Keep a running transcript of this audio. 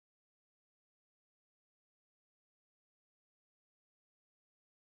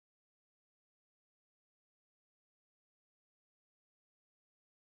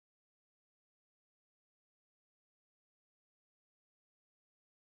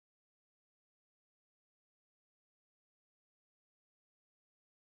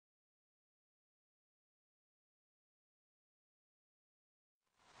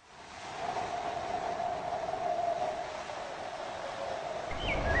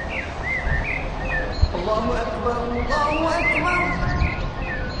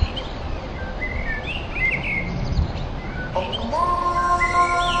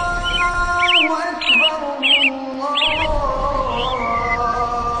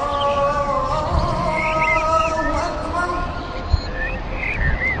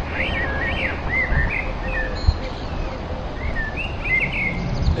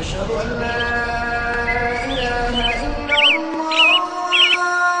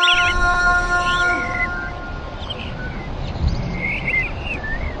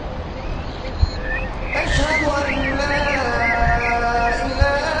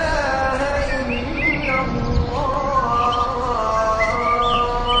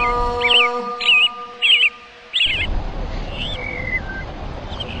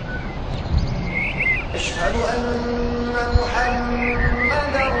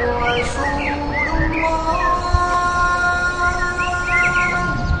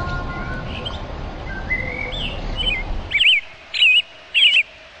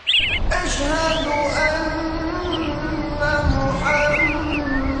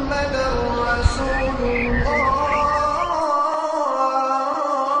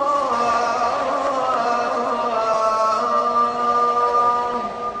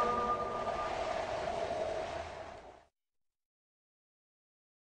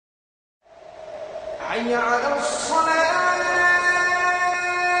حي على الصلاة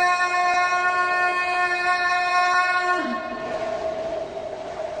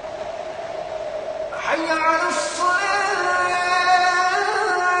حي على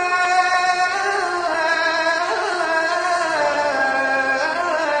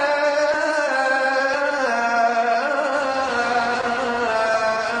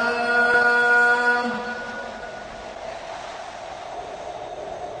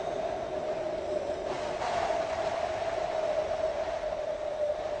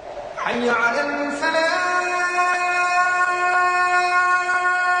حي على الفلاح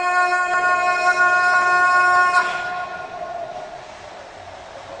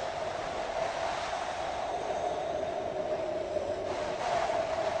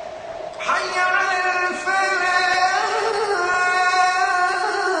حي على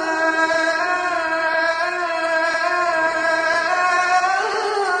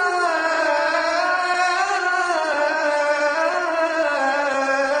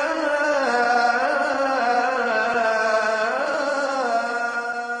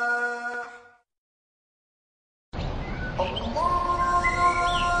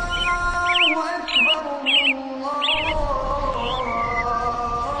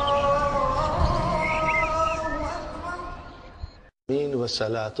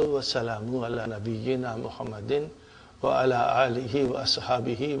والصلاة والسلام على نبينا محمد وعلى آله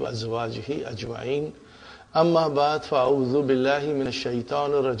وأصحابه وأزواجه أجمعين أما بعد فأعوذ بالله من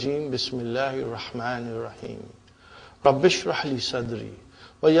الشيطان الرجيم بسم الله الرحمن الرحيم رب اشرح لي صدري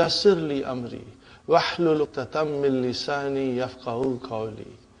ويسر لي أمري واحلل عقدة من لساني يفقهوا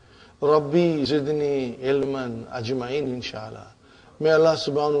قولي ربي زدني علما أجمعين إن شاء الله. May Allah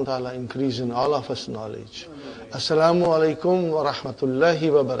subhanahu wa ta'ala increase in all of us knowledge. Assalamu alaikum wa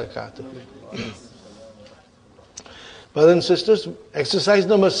rahmatullahi wa barakatuh. Brothers and sisters, exercise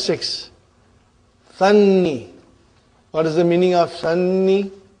number 6. Thanni. What is the meaning of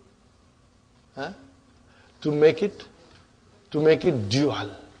thanni? Huh? To make it dual.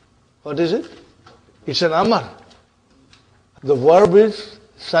 What is it? It's an amar. The verb is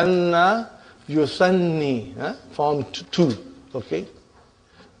sanna yusanni, form 2. Okay?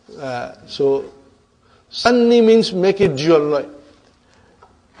 So, sanni means make it dual.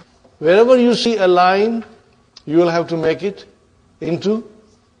 Wherever you see a line, you will have to make it into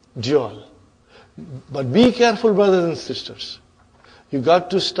dual. But be careful, brothers and sisters. You got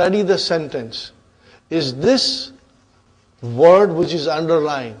to study the sentence. Is this word which is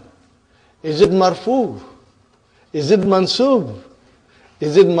underlined, is it marfu? Is it mansub?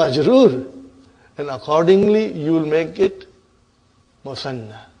 Is it majroor? And accordingly, you will make it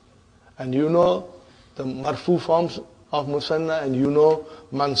musanna. And you know the marfu forms of musanna, and you know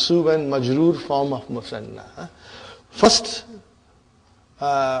mansub and majroor form of musanna. First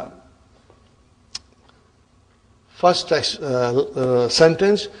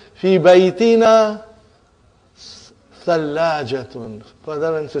sentence, fi baytina thallajatun.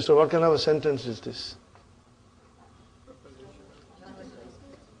 Brother and sister, what kind of a sentence is this?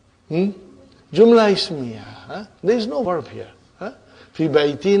 Jumla ismiya. There is no verb here. في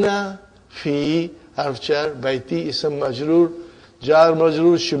بيتنا في حرف جر بيتي اسم مجرور جار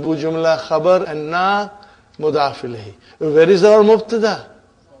مجرور شبه جملة خبر النا مضاف إليه. Where is our mubtada?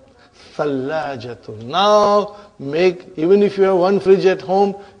 ثلاجة. Now make, even if you have one fridge at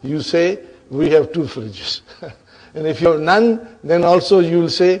home, you say we have 2 fridges. And if you have none, then also you will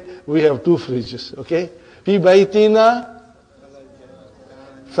say, we have 2 fridges. Okay? Fi baytina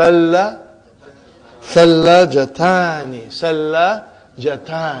Sallajatani.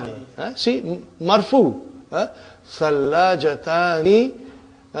 See, marfu. Sallajatani.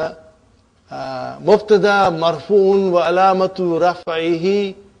 Mubtada marfu'un wa alamatu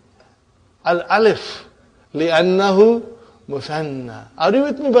raf'ihi al-alif. Li'annahu musanna. Are you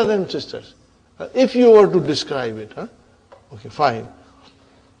with me, brothers and sisters? If you were to describe it. Okay, fine.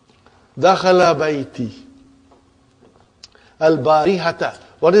 Dakhala bayti. Al-barihata.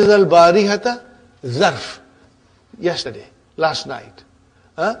 What is al-barihata? Zarf. Yesterday, last night.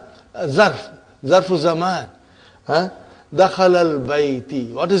 Zarf. Zarfu zaman. Dakhala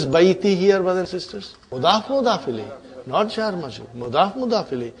al-bayti. What is bayti here, brothers and sisters? Mudaf mudafili. Not jar majrur. Mudaf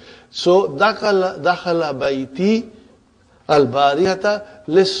mudafili. So, dakhala bayti al-barihata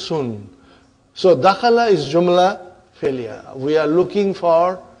lissun. So, dakhala is jumla fi'liya. We are looking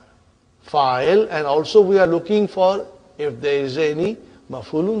for fa'il and also we are looking for if there is any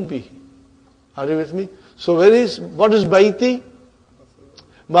maf'ulun bihi. Are you with me? So, what is bayti?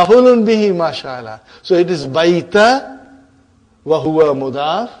 Maf'ulun bihi, mashallah. So, it is baita wa huwa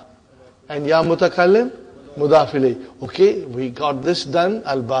mudaf and ya mutakallim mudaf ilayh. Okay, we got this done.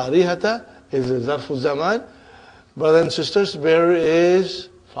 Al-barihata is a zarfu zaman. Brothers and sisters, where is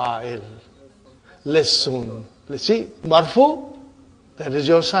fa'il? Lesson. Let's see, marfu, that is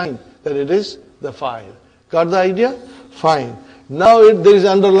your sign, that it is the fa'il. Got the idea? Fine. Now there is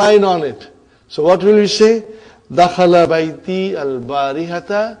underline on it. So what will you say? Dakhala bayti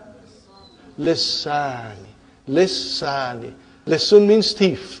al-barihata lissani. Lissani. Lissun means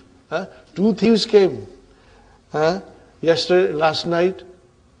thief. 2 thieves came. Last night,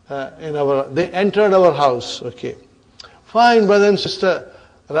 they entered our house. Okay. Fine, brother and sister.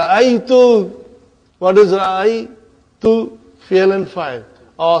 Ra'aytu. What is ra'aytu? Fi'l and fa'il.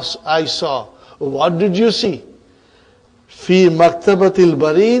 I saw. What did you see? Fi maktabatil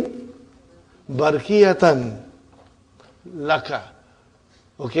barid barkiyatan laka.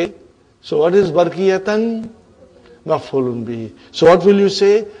 Okay. So what is barkiyatan? Maf'ulun bihi. So what will you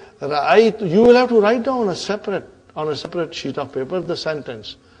say? Ra'aytu. You will have to write down on a separate sheet of paper the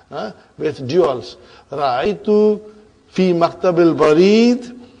sentence with duals. Ra'aytu fi maktabil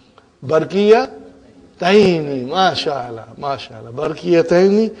barid barkiyataini. Mashallah.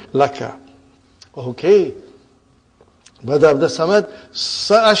 Barkiyataini laka. Okay. Brother Abdul Samad,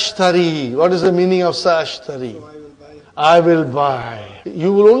 Sa'ashtari. What is the meaning of Sa'ashtari? I will buy.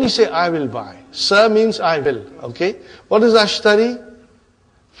 You will only say I will buy. Sa means I will. Okay. What is Ashtari?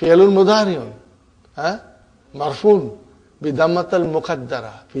 Fi'lun mudari'un. Marfun. Bidammatul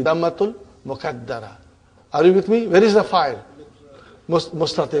muqaddara. Are you with me? Where is the file?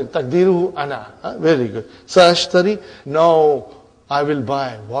 Mustatir. Takdiruhu ana. Very good. Sa'ashtari. No, I will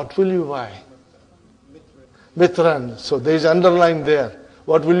buy. What will you buy? Mitran. So there is underline there.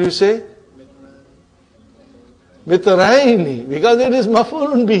 What will you say? Mitraini. Because it is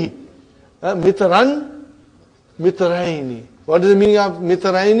maf'ulun bihi. Mitran. Mitraini. What is the meaning of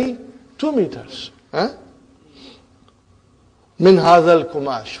mitraini? 2 meters. Min hadhal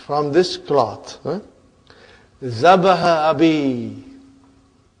kumash. From this cloth. Zabaha abi.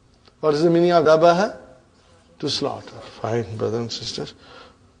 What is the meaning of zabaha? To slaughter. Fine, brothers and sisters.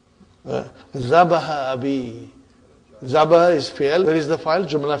 Zabaha abi. Zabaha is fi'l. Where is the file?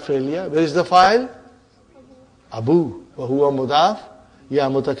 Jumla fi'liya. Where is the file? Abu. Wa huwa mudaf. Ya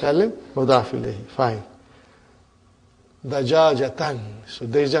mutakallim. Mudaf ilayhi. Fine. Dajajatan. So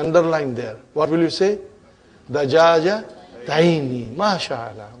there is underline there. What will you say? Dajajataini.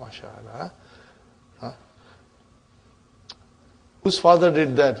 Mashallah. Whose father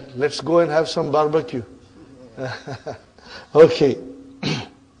did that? Let's go and have some barbecue. Okay.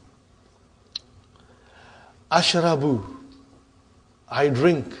 Ashrabu. I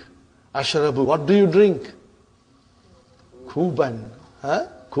drink. Ashrabu. What do you drink? Kuban.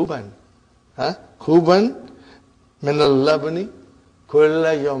 Kuban. Kuban min al-labani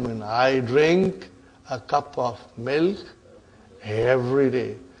kulla yawmin. I drink a cup of milk every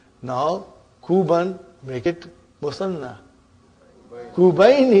day. Now, Kuban, make it musanna.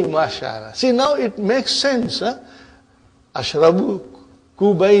 Kubaini, mashallah. See, now it makes sense. Ashrabu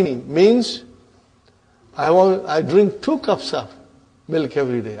kubaini means I drink 2 cups of milk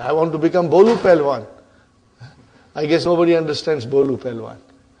every day. I want to become Bolu Pelwan. I guess nobody understands Bolu Pelwan.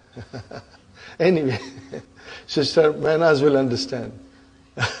 Anyway, Sister Mehnaz will understand.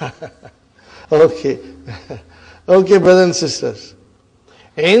 Okay. Okay, brothers and sisters.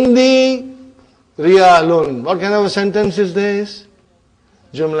 Indi riyalun. What kind of a sentence is this?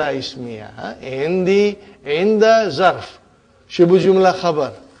 Jumla ismiya. In the zarf. Shibu jumla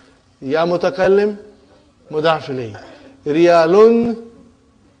khabar. Ya mutakallim mudaf ilayhi. Riyalun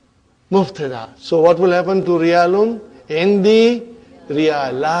mubtada. So what will happen to riyalun? In the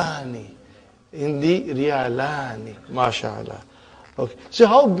riyalani. In the riyalani. MashaAllah. Okay. So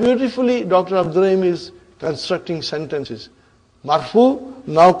how beautifully Dr. Abdurrahim is constructing sentences. Marfu,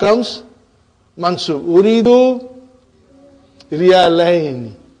 now comes mansub. Uridu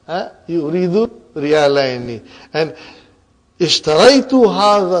riyalaini. Uridu riyalaini. And ishtaraitu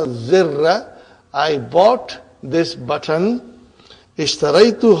hadha zirra. I bought this button.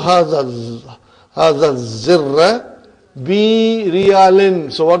 Ishtaraitu hadha zirra bi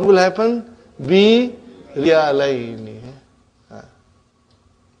riyalin. So what will happen? Bi riyalaini.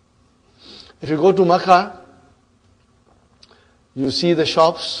 If you go to Makkah, you see the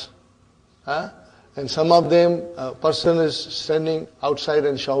shops, and some of them, a person is standing outside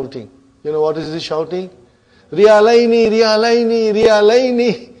and shouting. You know what is he shouting? Riyalaini, riyalaini,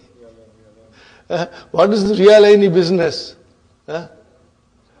 riyalaini. What is the riyalaini business?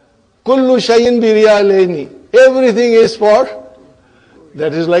 Kullu shayin bi riyalaini. Everything is for,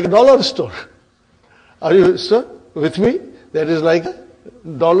 that is like a dollar store. Are you with me? That is like a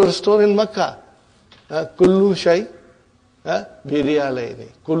dollar store in Makkah. Kullu shay bi riyalaini.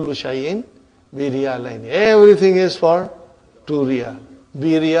 Kullu shayin bi riyalaini. Everything is for 2 riyal.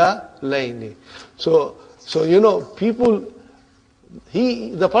 Bi riyalaini. So you know, people,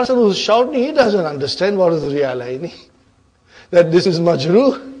 the person who's shouting, he doesn't understand what is riyalaini. That this is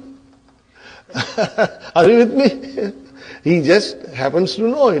majroo. Are you with me? He just happens to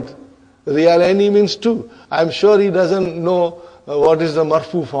know it. Riyalaini means 2. I'm sure he doesn't know what is the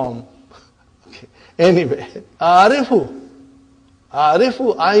marfu form. Okay. Anyway, Arifu,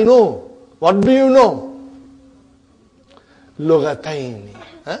 I know. What do you know? Lugataini.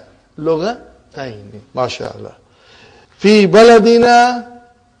 Lugataini. MashaAllah. Fi baladina.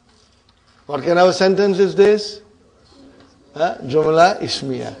 What kind of a sentence is this? Jumla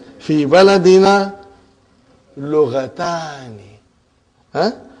ismiya. Fi baladina lugatani.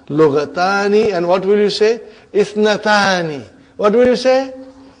 Lugatani. And what will you say? Isnatani. What will you say?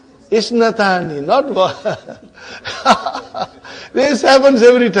 Isnatani. Not one. This happens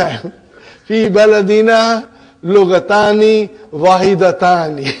every time. Fi baladina lugatani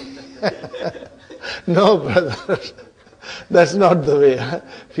wahidatani. No, brother. That's not the way.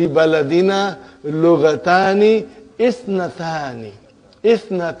 Fi baladina lugatani isnatani.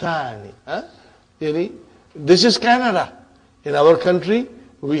 Isnatani. This is Canada. In our country,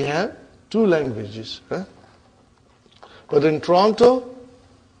 we have 2 languages. But in Toronto,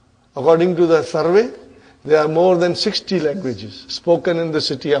 according to the survey, there are more than 60 languages spoken in the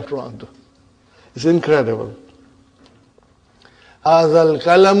city of Toronto. It's incredible. Azal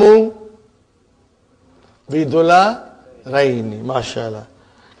kalamu bidula raini. MashaAllah.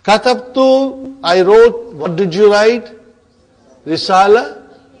 Katabtu, I wrote. What did you write? Risala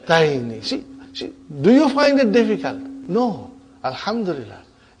taini. See, do you find it difficult? No. Alhamdulillah.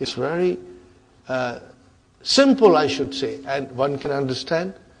 It's very simple, I should say, and one can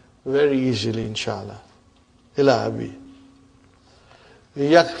understand very easily, inshallah. Ila abi.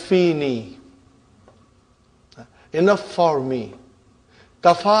 Yakfini. Enough for me.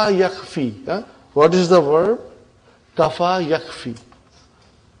 Kafa yakfi. What is the verb? Kafa yakfi.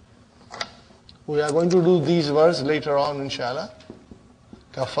 We are going to do these words later on, inshallah.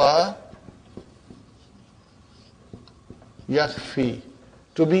 Kafa yakfi.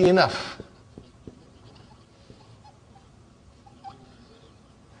 To be enough.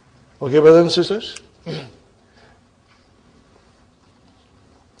 Okay, brothers and sisters?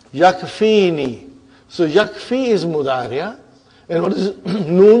 Yakfini. So yakfi is mudariya. And what is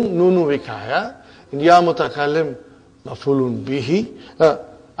nunu vikaya? And ya mutakallim mafulun bihi.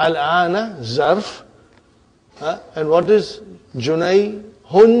 Al-ana zarf. And what is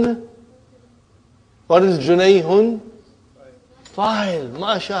junayhun? What is junayhun? Fa'il.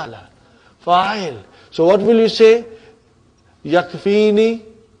 MashaAllah. Fa'il. So what will you say? Yakfini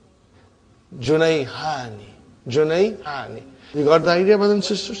junayhani. Junayhani. You got the idea, brothers and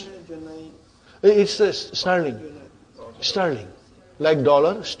sisters? It's sterling. Sterling. Like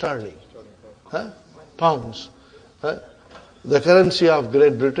dollar, sterling. Pounds. The currency of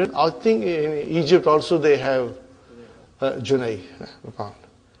Great Britain. I think in Egypt also they have junay, pound.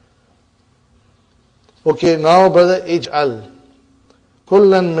 Okay, now brother, ij'al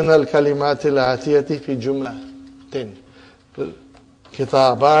kullan min al-kalimat al-atiyati fi jumlatin.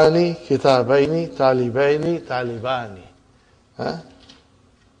 Kitabani, kitabaini, talibaini, talibani.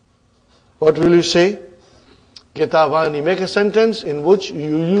 What will you say? Kitabani. Make a sentence in which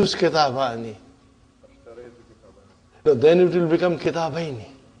you use kitabani. So then it will become kitabaini.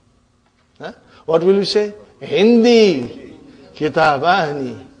 Huh? What will you say? Hindi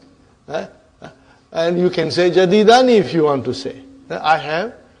kitabani. Huh? And you can say jadidani if you want to say. I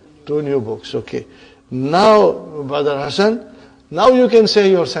have 2 new books. Okay. Now, Brother Hassan, now you can say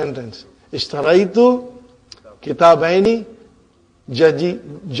your sentence. Ishtaraitu kitabaini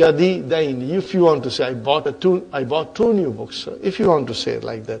jadidaini. If you want to say, I bought 2 new books. So if you want to say it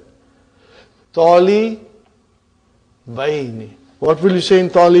like that. Tali baini. What will you say in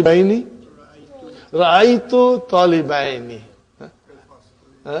tali baini? Ra'aitu tali baini.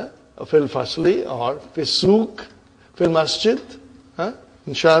 Fil fasli or fil souk, fil masjid.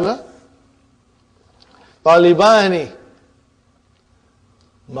 Inshallah. Talibani.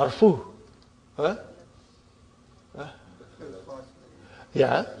 Marfu.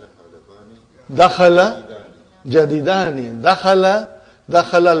 Yeah. Dakhala jadidani. Dakhala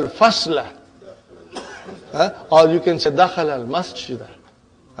al-fasla. Or you can say dakhala al-masjid.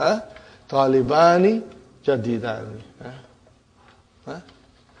 Talibani jadidani.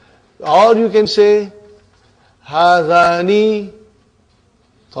 Or you can say hadani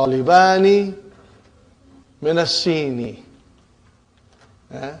talibani min as-sini.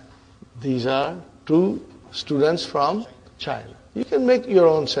 These are 2 students from China. You can make your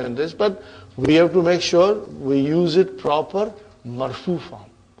own sentence, but we have to make sure we use it proper marfu form.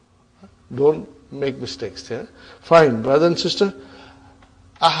 Don't make mistakes there. Fine, brother and sister.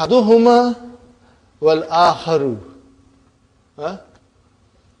 Ahaduhuma wal akharu.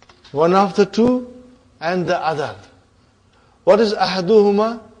 One of the 2 and the other. What is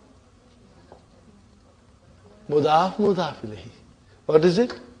ahaduhuma? Mudaf ilayhi. What is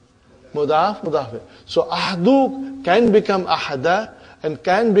it? Mudaf ilayhi. So ahadu can become ahada and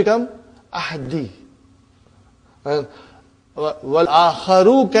can become ahadi. And wal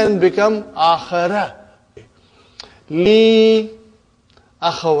akharu can become akhara. Li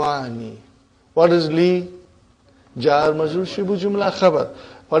akhawani. What is li? Jar majrur shibu jumla khabar.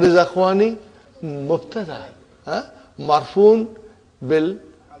 What is akhwani? Mubtada. Marfun bil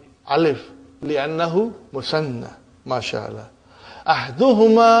alif. لأنه مثنى. ما شاء الله.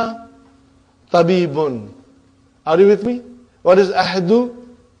 أحدهما طبيب. Are you with me? What is أحد?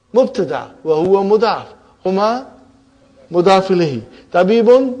 مبتدأ وهو مضاف. هما مضاف إليه.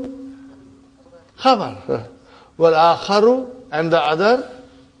 طبيب خبر. والآخر and the other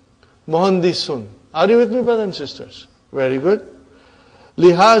مهندس. Are you with me, brothers and sisters? Very good.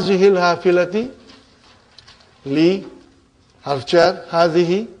 لهذه الحافلة. لي حرف جر.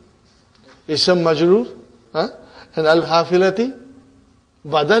 هذه اسم مجرور. And al-hafilati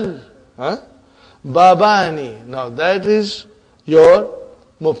badal. Babani. Now that is your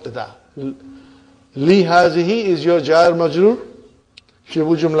mubtada. Li hazihi is your jar majrur.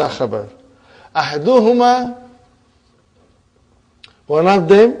 Shibu jumla khabar. Ahduhuma, one of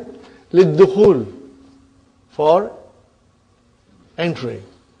them, lid-dukhul, for entering.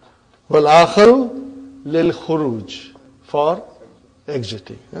 Wal akharu lil-khuruj, for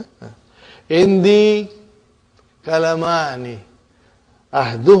exiting. Indi kalamani.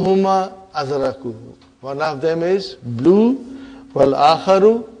 Ahduhuma azraku. One of them is blue, wal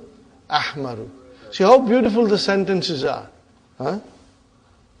akharu ahmaru. See how beautiful the sentences are.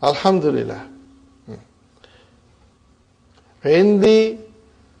 Alhamdulillah. Indi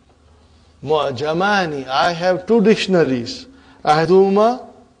mu'jamani. I have 2 dictionaries. Ahduhuma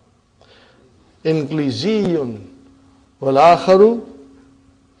ingliziyun, wal akharu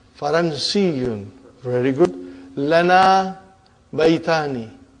Faransiyun. Very good. Lana Baitani.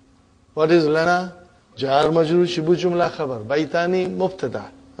 What is Lana? Jar majrur shibu jumla khabar. Baitani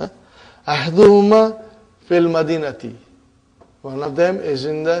mubtada. Ahduhuma fil madinati. One of them is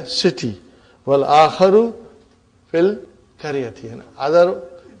in the city. Wal akharu fil qaryati. And other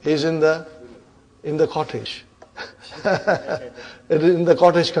is in the cottage. In the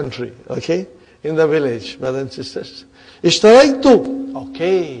cottage country. Okay? In the village, brothers and sisters. Ishtaraitu.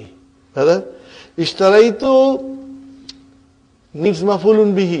 Okay. Brother. Ishtaraitu needs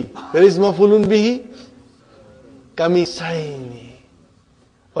mafulun bihi. Where is mafulun bihi? Kamisaini.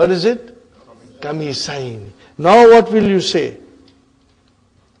 What is it? Kamisaini. Now what will you say?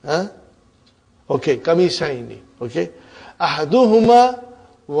 Okay, kamisaini. Okay. Ahaduhuma,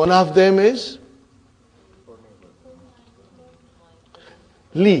 one of them is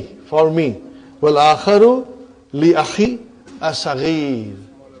li, for me. Wal akharu li akhi as-saghir,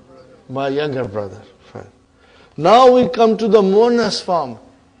 my younger brother. Fine. Now we come to the monas form.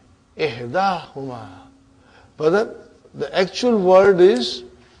 Ihdahuma. Brother, the actual word is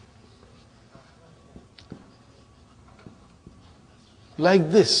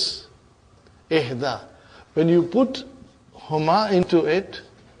like this. Ihda. When you put huma into it,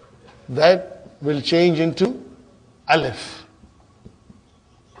 that will change into alif.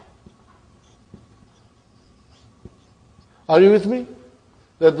 Are you with me?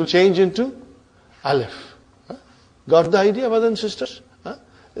 That will change into alif. Huh? Got the idea, brothers and sisters? Huh?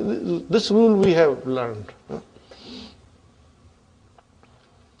 This rule we have learned. Huh?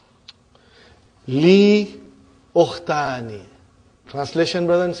 Li ukhtani. Translation,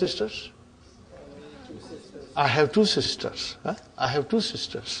 brothers and sisters? I have two sisters. Huh? I have two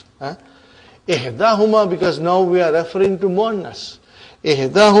sisters. Huh? Ihdahuma, because now we are referring to muannas.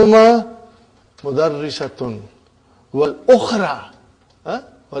 Ihdahuma mudarrisatun. Wal ukhra.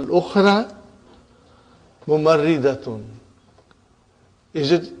 Wal ukhra mumarridatun.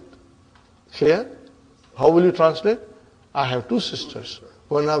 Is it clear? How will you translate? I have two sisters.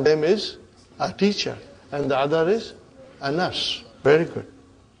 One of them is a teacher and the other is a nurse. Very good.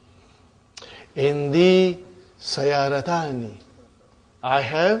 In the sayaratani, I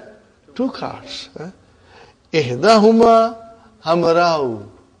have two cars. Ihdahuma hamrau.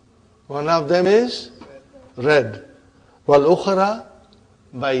 One of them is red. Wal ukhra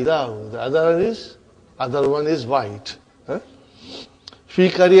baydau. The other one is white. Fi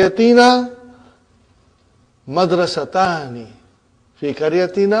qaryatina madrasatani. Fi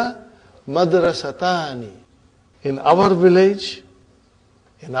qaryatina madrasatani. In our village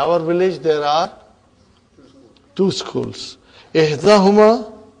there are two schools.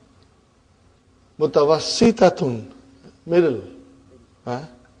 Ihdahuma mutawassitatun, middle.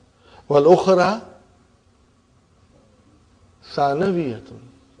 Wal ukhra sanawiyatun,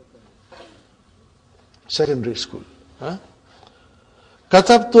 secondary school.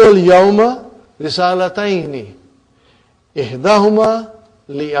 Katabtu al-yawma risalataini. Ihdahuma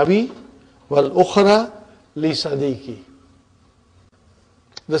li abi wal ukhra li sadiqi.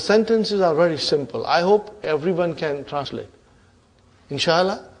 The sentences are very simple. I hope everyone can translate.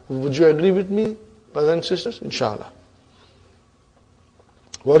 Inshallah. Would you agree with me, brothers and sisters? Inshallah.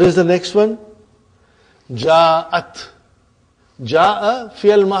 What is the next one? Ja'at. Ja'a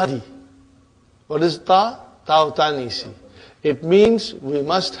fi'al mahdi. What is ta? Ta tanisi. It means we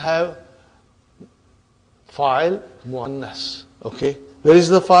must have fa'il muannas. Okay. Where is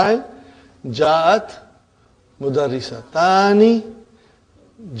the fa'il? Ja'at mudarrisatani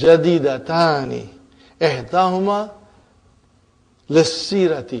jadidatani. Ihdahuma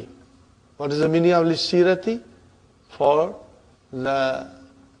lissirati. What is the meaning of lissirati? For the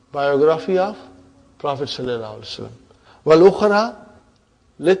biography of Prophet sallallahu alaihi wasallam. Wal ukhra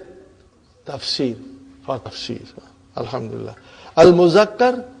lit tafsir. For tafsir. Alhamdulillah. Al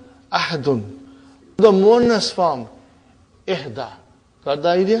muzakkar ahdun. The muannas form ihda. Got the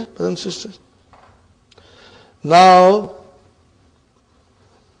idea, brothers and sisters? Now,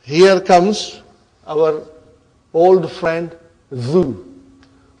 here comes our old friend Zu,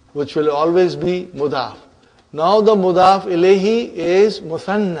 which will always be mudaf. Now the mudaf ilayhi is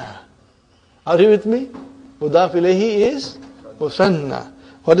muthanna. Are you with me? Mudaf ilayhi is muthanna.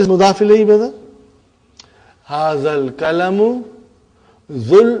 What is mudaf ilayhi, brother? Hazal kalamu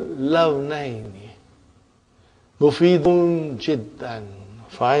dhul lawnaini. Mufidun jiddan.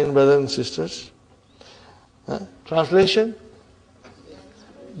 Fine, brothers and sisters. Translation?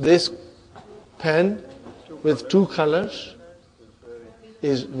 This pen with two colors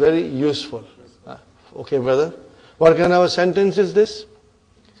is very useful. Okay, brother. What kind of a sentence is this?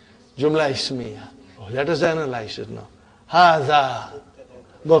 Jumla ismiya. Let us analyze it now. Hadha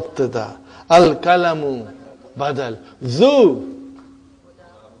mubtada. Al-kalamu badal. Zu.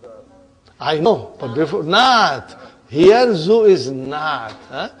 I know, but before, not. Here zu is not.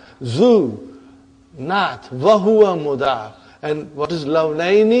 Zu. Not. Wahuwa mudaf. And what is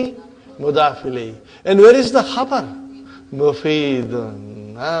lawnaini? Mudaf ilayhi. And where is the khabar?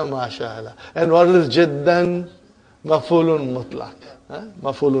 Mufidun. MashaAllah. And what is jiddan? Mafulun mutlaq.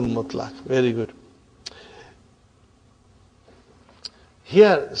 Mafulun mutlaq. Very good.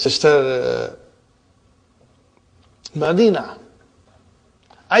 Here, Sister Madina.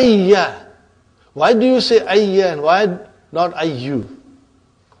 Ayya. Why do you say ayya and why not ayyu?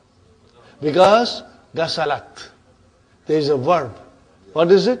 Because gasalat. There is a verb.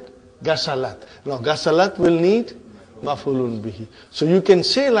 What is it? Gasalat. Now gasalat will need mafulun bihi. So you can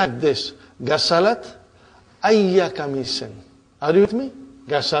say like this. Gasalat ayya kamisan. Are you with me?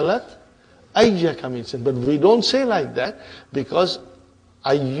 Gasalat ayya kamisan. But we don't say like that because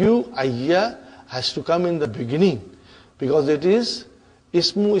ayya has to come in the beginning. Because it is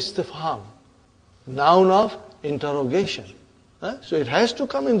ismu istifham. Noun of interrogation. So it has to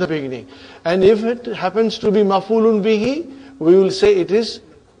come in the beginning. And if it happens to be mafulun bihi, we will say it is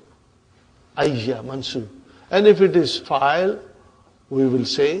ayya, mansub. And if it is fa'il, we will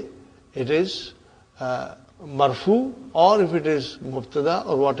say it is marfu, or if it is mubtada,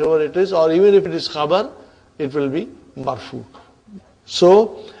 or whatever it is, or even if it is khabar, it will be marfu.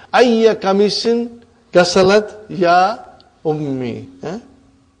 So, ayya kamisin kasalat ya ummi.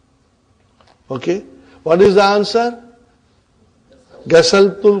 Okay. What is the answer?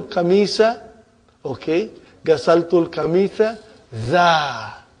 Gasaltul kamisa. Okay. Gasaltul kamisa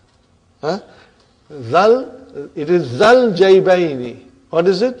za. Zal, it is zal jaybaini. What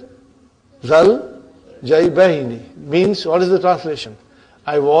is it? Zal jaybaini. Means, what is the translation?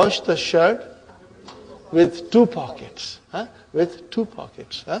 I washed the shirt with 2 pockets. With 2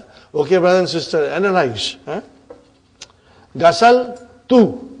 pockets. Okay, brother and sister, analyze. Gasal,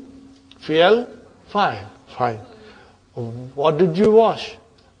 2. Fi'al, fa'il. Fine. What did you wash?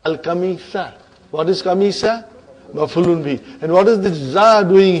 Al-kamisa. What is kamisa? Mafulun bi. And what is this za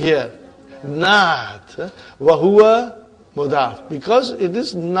doing here? Naat. Wahuwa mudaf. Because it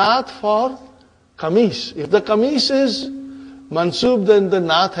is naat for kamis. If the kamis is mansub, then the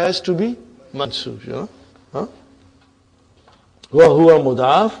naat has to be mansub, you know. Wahuwa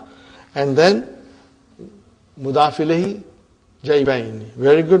mudaf. And then mudaf ilayhi jaybaini.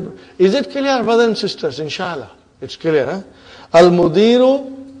 Very good. Is it clear, brothers and sisters? Inshallah. It's clear.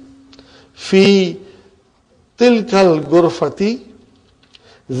 Al-mudiru fi tilkal gurfati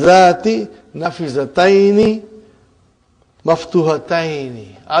zati nafizataini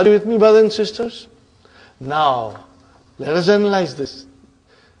maftuhataini. Are you with me, brothers and sisters? Now, let us analyze this.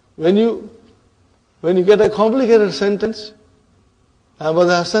 When you get a complicated sentence,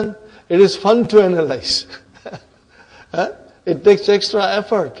 Brother Hassan, it is fun to analyze. It takes extra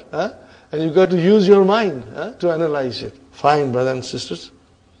effort. And you got to use your mind to analyze it. Fine, brothers and sisters.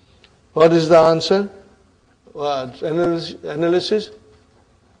 What is the answer? Analysis?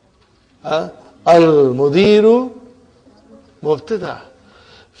 Al-mudiru mubtada.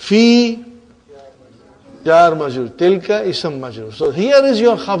 Fi jar majrur. Tilka ism majrur. So here is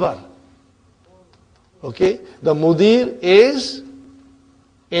your khabar. Okay? The mudir is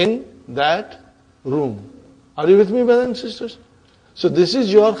in that room. Are you with me, brothers and sisters? So this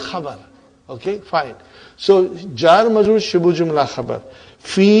is your khabar. Okay, fine. So jar majrur shibu jumla khabar.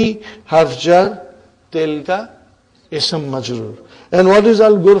 Fi harf jar, tilka ism majrur. And what is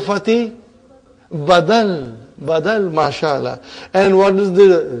al-gurfati? Badal, mashallah. And what is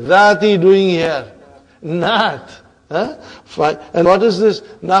the zati doing here? Naat. Fine. And what is this?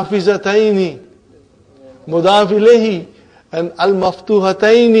 Nafizataini. Mudaf ilayhi. And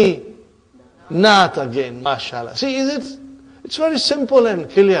al-maftuhataini. Naat again, mashallah. See, it's very simple and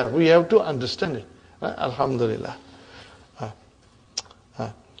clear. We have to understand it. Alhamdulillah.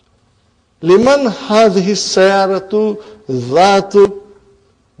 Liman hadhihi sayaratu dhatu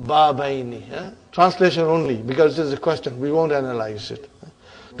babaini. Translation only, because it is a question. We won't analyze it.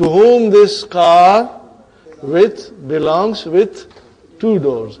 To whom this car belongs with 2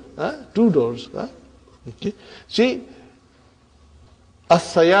 doors. 2 doors. Okay. See,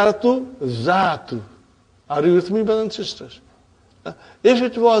 as-sayaratu zatu. Are you with me, brothers and sisters? If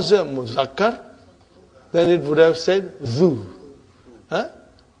it was a muzakkar, then it would have said zu.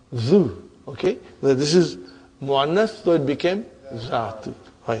 Zu. Okay? This is muannas, so it became zatu.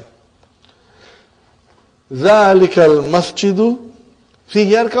 Right. Zalikal masjidu. See,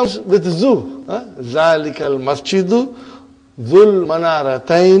 here comes with zu. Zalikal masjidu dhul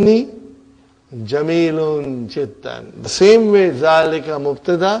manarataini jamilun jiddan. The same way, zalika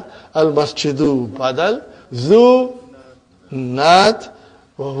mubtada, al masjidu badal, zu naat,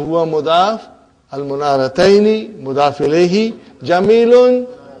 wa huwa mudaf, al munarataini mudaf ilayhi, jamilun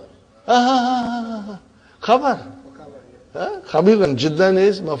khabar. Khabir and jiddan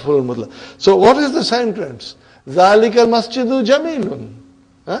is maf'ul mutlaq. So what is the sentence? Zalika al masjidu jamilun.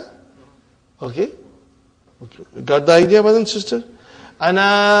 Okay? Got the idea, brothers and sisters?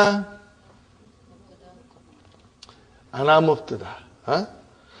 Ana mubtada.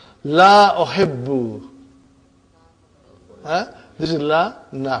 La uhibbu. This is la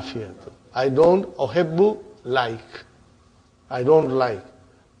nafiyatu. I don't uhibbu like. I don't like.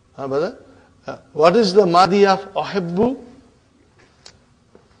 Brother? What is the madi of uhibbu?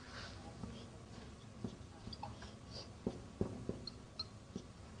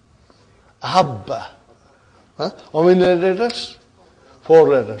 Ahabba. How many letters? 4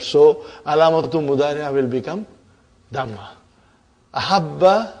 letters. So, alamatu mudari'ah will become Dhamma.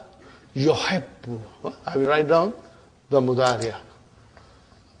 Ahabba yuhibbu. I will write down the mudari'ah.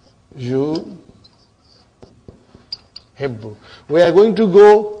 Yuhibbu. We are going to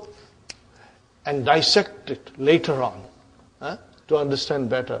go and dissect it later on. to understand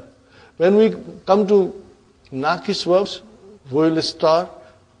better. When we come to Nakis verbs, we will start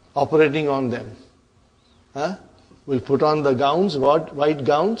operating on them. We'll put on the gowns, white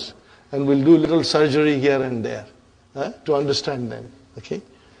gowns, and we'll do little surgery here and there to understand them. Okay?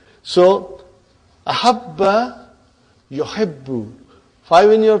 So, ahabba, yuhibbu.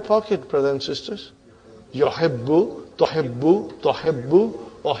 5 in your pocket, brothers and sisters. Yuhibbu, tuhibbu, tuhibbu,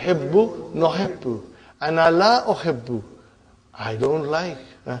 uhibbu, nuhibbu. Ana la uhibbu. I don't like.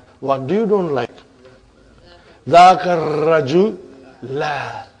 What do you don't like? Dhaka rajul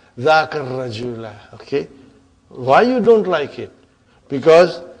la. Dhaka rajul la. Okay? Why you don't like it?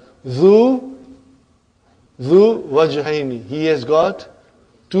 Because Dhu wajhaini. He has got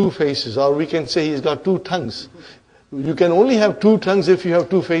 2 faces, or we can say he's got 2 tongues. You can only have 2 tongues if you have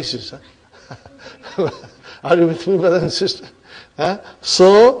 2 faces. Are you with me, brother and sister?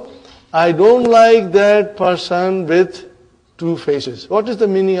 So, I don't like that person with 2 faces. What is the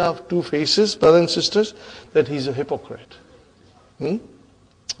meaning of 2 faces, brothers and sisters? That he's a hypocrite.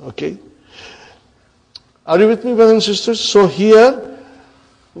 Okay. Are you with me, brothers and sisters? So here,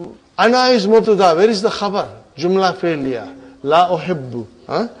 ana is mubtada. Where is the khabar? Jumla fi'liya. La uhibbu.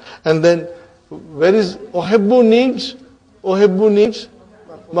 And then, where is uhibbu needs? Uhibbu needs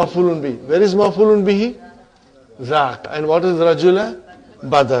maf'ulun bihi. Where is maf'ulun bihi? Zak. And what is rajula?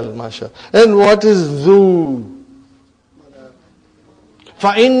 Badal, masha. And what is dhu?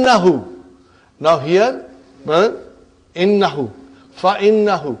 Fa'innahu. Now here, brother, innahu.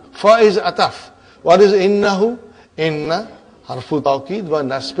 Fa'innahu. Fa is ataf. What is innahu? Inna, harfu tawqid wa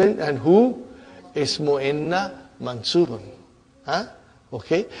nasbin, and hu? Ismu inna mansubun.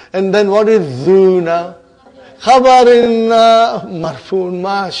 Okay. And then what is dhu now? Khabar inna marfun,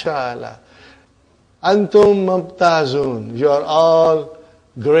 mashallah. Antum mabtazun. You are all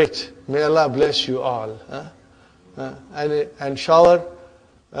great. May Allah bless you all. And shower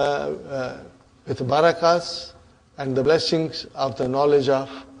with barakas and the blessings of the knowledge of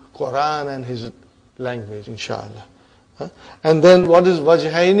Quran and His language, inshallah. And then what is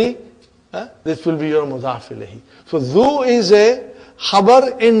wajhaini? This will be your mudhaf ilayhi. So dhu is a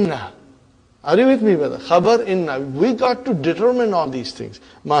khabar inna. Are you with me, brother? Khabar inna. We got to determine all these things.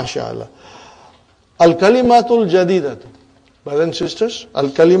 MashaAllah. Al-kalimatul jadidatu. Brothers and sisters,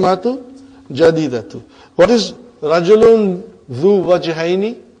 al-kalimatu jadidatu. What is rajulun dhu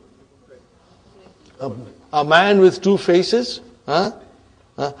wajhaini? A man with 2 faces.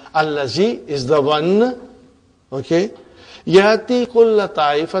 Allazi is the one. Okay. Yati kulla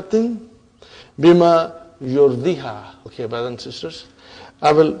ta'ifatin bima yurdiha. Okay, brothers and sisters.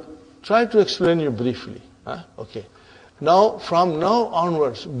 I will try to explain you briefly. Okay. Now, from now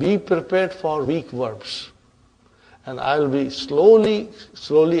onwards, be prepared for weak verbs. And I will be slowly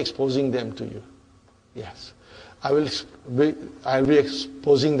exposing them to you. Yes. I will be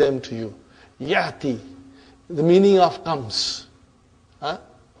exposing them to you. Yati. The meaning of comes.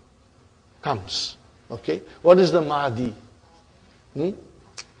 Comes. Okay. What is the Mahdi?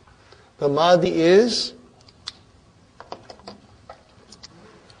 The Mahdi is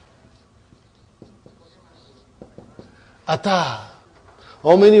Ata.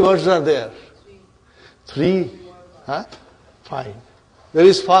 How many words are there? 3. Fine. Where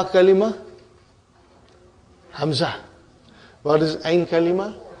is Fa kalima? Hamza. What is Ain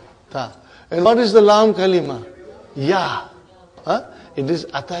kalima? Ta. And what is the Lam kalima? Ya. It is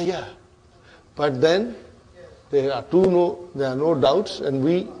Ataya. But then there are no doubts, and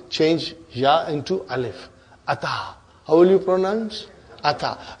we change Ya into Alif. Ata. How will you pronounce?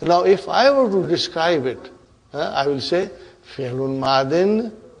 Ata. Now if I were to describe it, I will say Fi'lun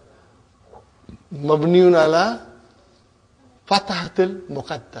Madin Mabniun ala Fathatil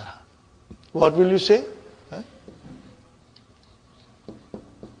Muqaddara. What will you say?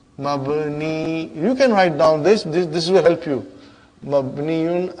 Mabni. You can write down this. This will help you.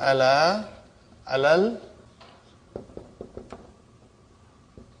 Mabniun ala alal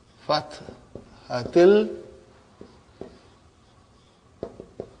Fathatil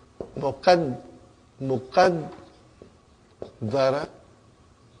Muqaddarati.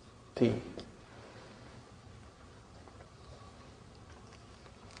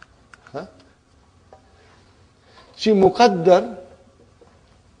 See, Muqaddar,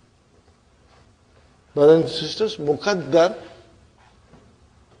 brothers and sisters, Muqaddar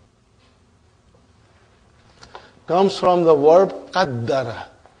comes from the verb qaddara,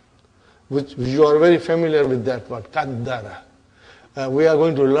 which you are very familiar with that word, qaddara. We are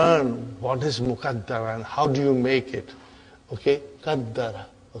going to learn what is Muqaddara and how do you make it. Okay? Qaddara.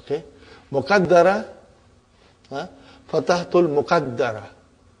 Okay? Muqaddara, Fatahtul Muqaddara.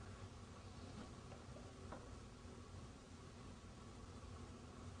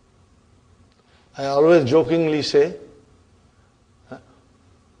 I always jokingly say,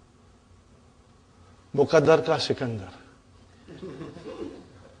 Muqaddar ka Sikandar.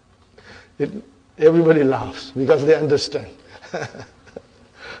 Everybody laughs because they understand.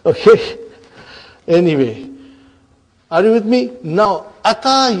 Okay? Anyway, are you with me? Now,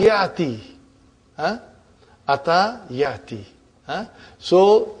 ata yati. Ata yati.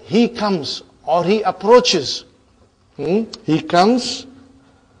 So, he comes or he approaches. He comes.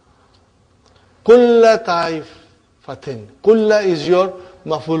 Kulla taifatin. Kulla is your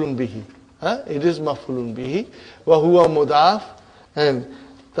mafulun bihi. It is mafulun bihi. Wa huwa mudaf. And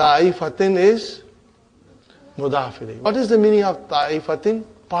taifatin is mudaf ilayhi. What is the meaning of taifatin?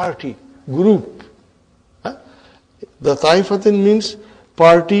 Party, group. The taifatin means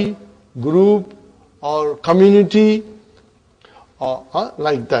party, group, or community, or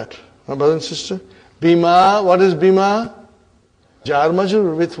like that. My brother and sister. Bima, what is bima? Jar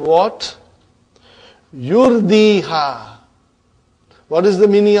majrur, with what? Yurdiha. What is the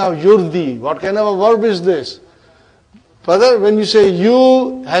meaning of yurdi? What kind of a verb is this? Brother, when you say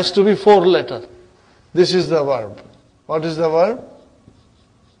you, has to be 4 letter. This is the verb. What is the verb?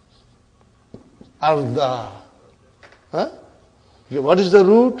 Arda. What is the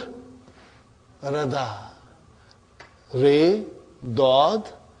root? Rada. Re, dod,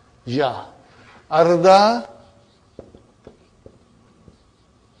 ya. Arda,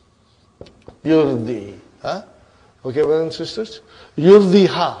 yurdi. Okay, brothers and sisters?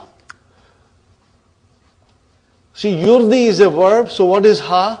 Yurdiha. See, yurdi is a verb, so what is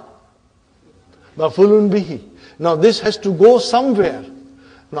ha? Mafulun bihi. Now this has to go somewhere.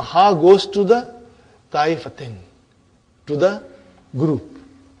 Now ha goes to the taifatin, to the group.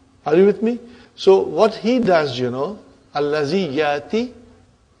 Are you with me? So what he does, allazi yati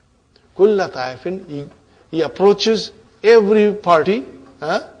kulla taifin, he approaches every party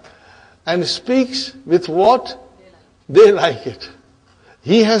and speaks with what they like it.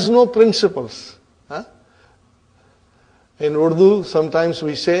 He has no principles. In Urdu, sometimes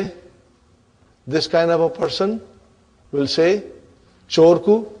we say, this kind of a person will say, चोर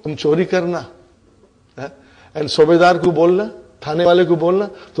को तुम चोरी करना, and sobedar को बोलना, थाने वाले को बोलना,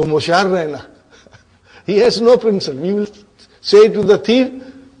 तुम होशियार रहना. He has no principle. He will say to the thief,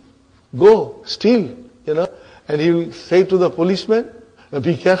 go, steal, and he will say to the policeman,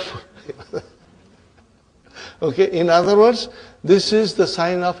 be careful. Okay, in other words, this is the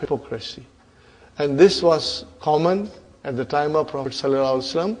sign of hypocrisy. And this was common at the time of Prophet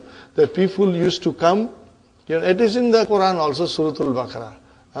ﷺ, that people used to come, it is in the Quran also, Surah Al-Baqarah,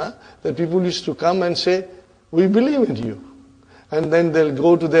 that people used to come and say, we believe in you. And then they'll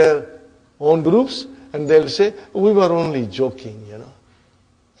go to their own groups and they'll say, we were only joking,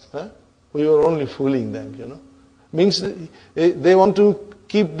 we were only fooling them, Means they want to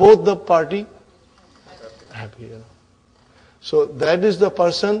keep both the party happy, So that is the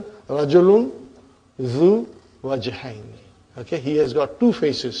person, Rajulun Zu Wajhaini. Okay, he has got 2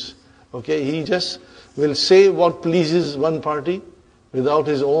 faces. Okay, he just will say what pleases one party without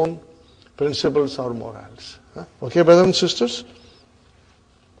his own principles or morals. Okay, brothers and sisters?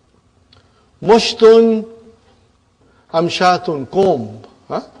 Mushtun Amshatun, comb.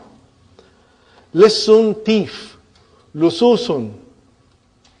 Lissun, thief. Lususun,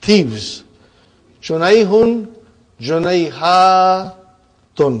 thieves. Junaihun, Junaihatun.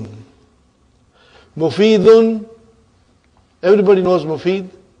 Mufidun, everybody knows Mufid,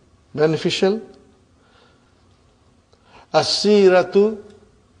 beneficial. As-siratu,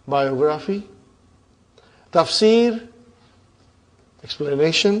 biography. Tafsir,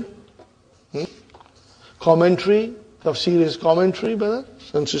 explanation. Commentary, tafsir is commentary, brother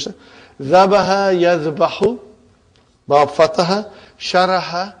and sister. Zabaha yadbahu, bab fataha.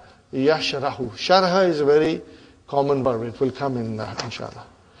 Sharaha yashrahu. Sharaha is a very common verb. It will come in inshallah.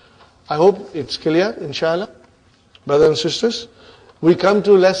 I hope it's clear, inshallah. Brothers and sisters, we come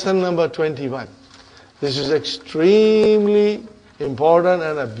to lesson number 21. This is extremely important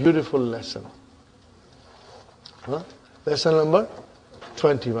and a beautiful lesson. Lesson number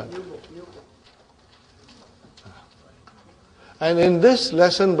 21. And in this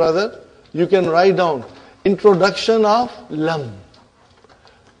lesson, brother, you can write down introduction of lam.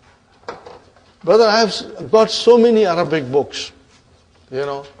 Brother, I have got so many Arabic books,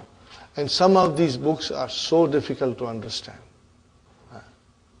 and some of these books are so difficult to understand.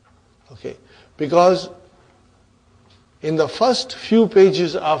 Okay, because in the first few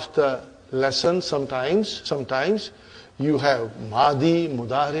pages of the lesson, sometimes you have Madi,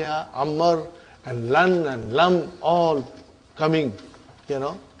 Mudariya, Amr, and Lan and Lam all coming,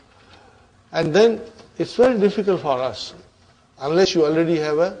 And then it's very difficult for us, unless you already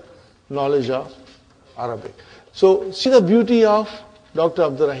have a knowledge of Arabic. So see the beauty of Dr.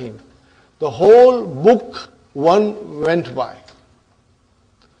 Abdul Rahim. The whole book 1 went by.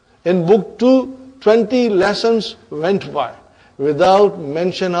 In book 2, 20 lessons went by without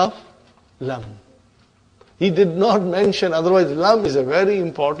mention of lam. He did not mention, otherwise lam is a very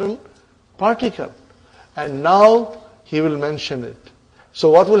important particle. And now he will mention it. So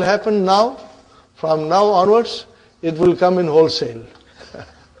what will happen now? From now onwards, it will come in wholesale.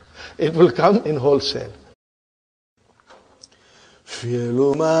 It will come in wholesale. فعل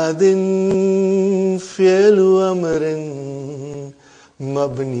ماض فعل أمر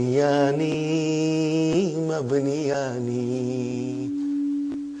مبنيان مبنيان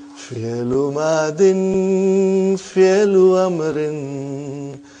فعل ماض فعل أمر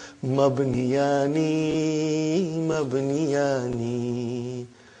مبنيان مبنيان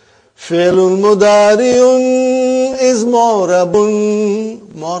فعل مضارع is معرب.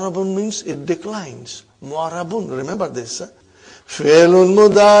 معرب means it declines. معرب, remember this. فعل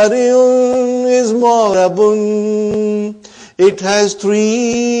مضارع is معرب. It has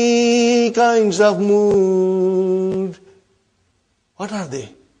 3 kinds of mood. What are they?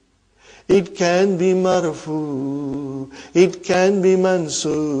 It can be marfu, it can be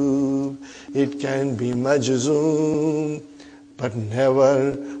mansub, it can be majzoom, but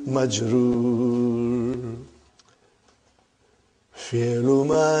never majroor. فعل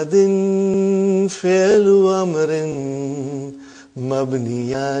ماض فعل أمر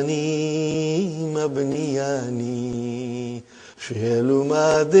مبنيان مبنيان فعل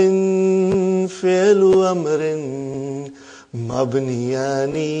ماض فعل أمر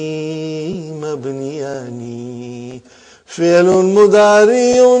مبنيان مبنيان فعل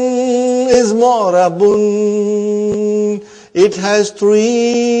مضارع is معرب. It has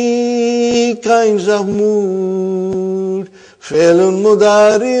 3 kinds of mood. فعل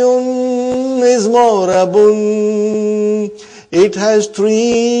مضارع is معرب. It has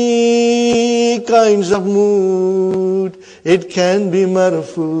 3 kinds of mood. It can be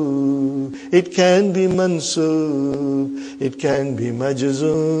marfu, it can be mansub, it can be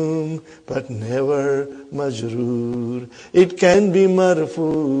majzoom, but never majroor. It can be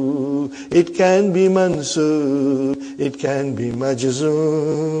marfu, it can be mansub, it can be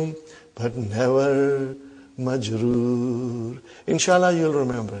majzoom, but never majroor. Inshallah you'll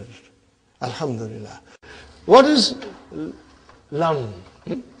remember it. Alhamdulillah. What is lam?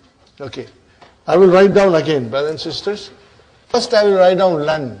 Okay. I will write down again, brothers and sisters. First I will write down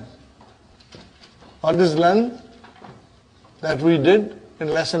lan. What is lan? That we did in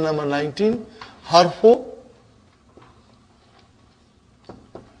lesson number 19. Harfu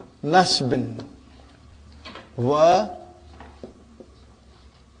nasbin wa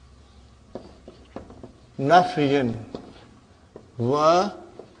nafyin wa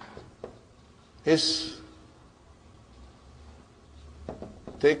istiqbalin.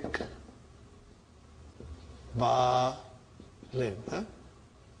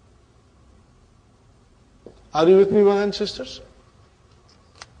 Are you with me, brothers and sisters?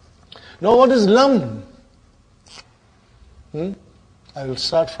 Now what is lam? I will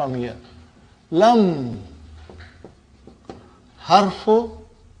start from here. Lam harfu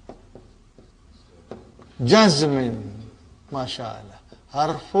jazmin. MashaAllah.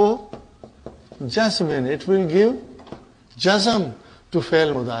 Harfu jazmin. It will give jazm to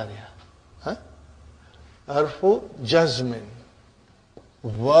fail mudariya. Harfu jazmin.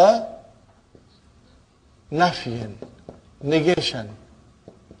 Wa nafyin. Negation.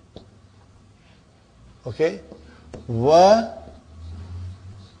 Okay? Wa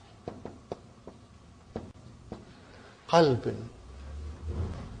qalbin.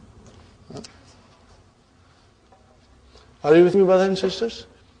 Are you with me, brothers and sisters?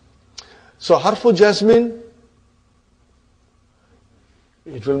 So harfu jasmin,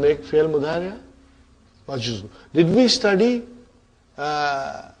 it will make fail mudariya majzum. Did we study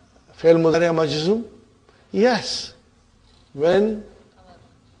fail mudariya majzum? Yes. When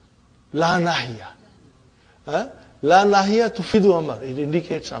la nahiya. La nahiya tufidu amar. It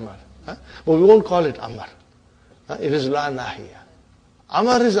indicates amar. But we won't call it amar. It is la nahiya.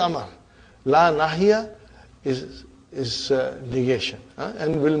 Amar is amar. La nahiya is negation.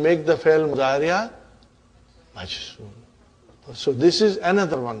 And will make the fail mudariya majzum. So this is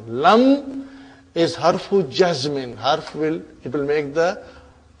another one. Lam is harfu jazmin. It will make the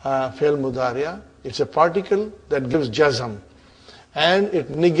fail mudariya. It's a particle that gives jazm. And it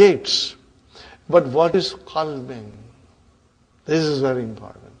negates. But what is qalbin? This is very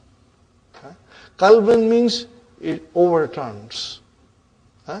important. Qalbin means it overturns.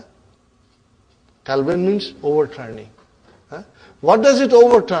 Qalbin means overturning. What does it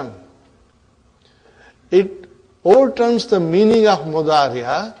overturn? it overturns the meaning of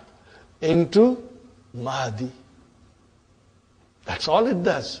mudariya into madi. That's all it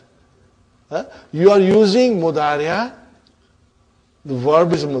does. You are using mudariya, the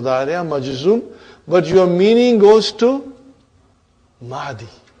verb is mudariya, majzum, but your meaning goes to madi.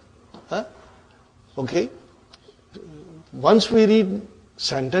 Okay? Once we read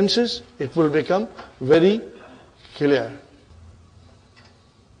sentences, it will become very clear.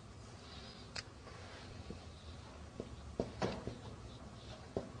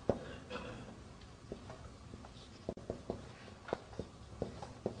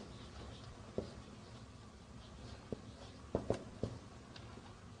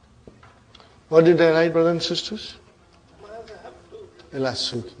 What did I write, brothers and sisters?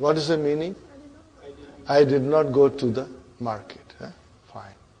 Elasuki. What is the meaning? I did not go to the market.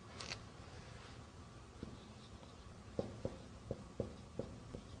 Fine.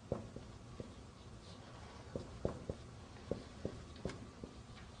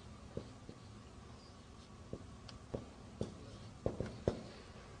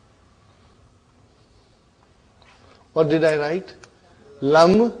 What did I write?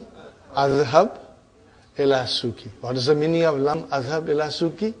 Lam azhab ila suki. What is the meaning of lam azhab ila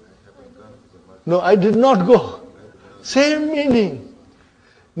suki? No, I did not go. Same meaning.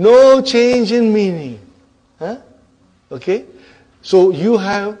 No change in meaning. Okay? So you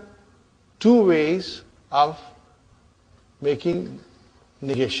have two ways of making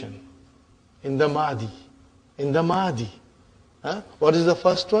negation. In the Mahdi. In the Mahdi. What is the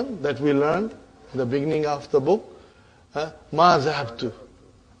first one that we learned in the beginning of the book? Ma zahabtu.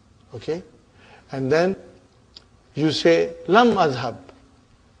 Okay? And then you say, lam azhab.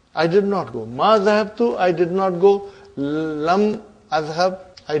 I did not go. Ma zahabtu, I did not go. Lam azhab,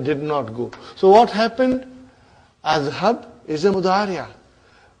 I did not go. So what happened? Azhab is a mudariya.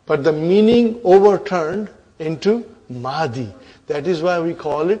 But the meaning overturned into Mahdi. That is why we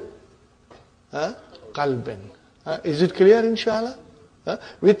call it qalban. Is it clear, inshallah?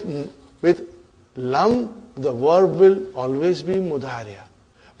 With lam, the verb will always be mudariya.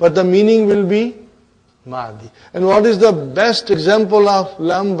 But the meaning will be Mahdi. And what is the best example of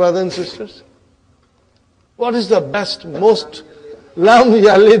lam, brothers and sisters? What is the best, most? Lam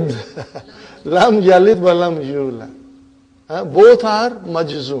yalid. Lam yalid wa lam yulad. Both are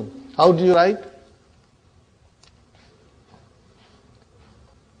majzum. How do you write?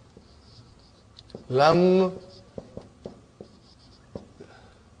 Lam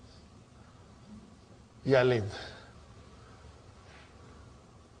yalid.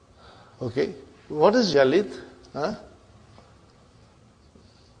 Okay. What is yalid?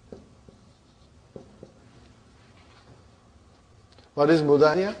 What is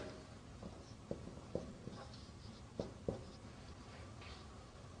mudariya?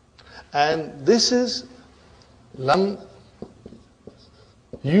 And this is lam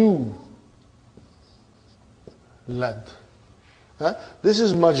yu lad. This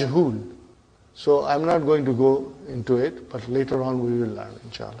is majhul. So I'm not going to go into it, but later on we will learn,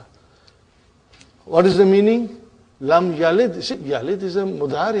 inshallah. What is the meaning? Lam yalid. See, yalid is a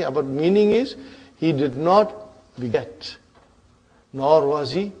mudariya, but meaning is he did not beget, nor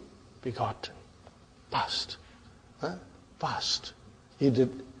was he begotten. Past. Past. He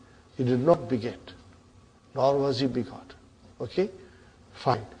did not beget, nor was he begotten. Okay?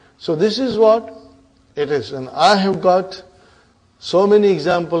 Fine. So this is what it is. And I have got so many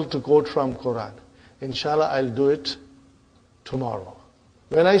examples to quote from Quran. Inshallah, I'll do it tomorrow.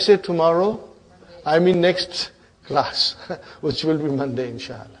 When I say tomorrow, I mean next class, which will be Monday,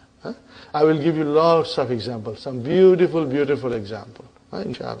 inshallah. I will give you lots of examples, some beautiful, beautiful examples,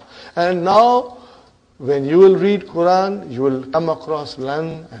 inshallah. And now, when you will read Quran, you will come across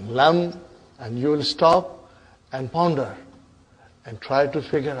lan and lam, and you will stop and ponder and try to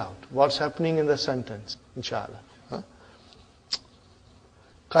figure out what's happening in the sentence, inshallah.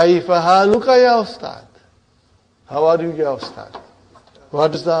 Kaifa haluka ya ustad? How are you, ya ustad?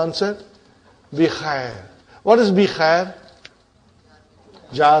 What is the answer? Bi khair. What is bi khair?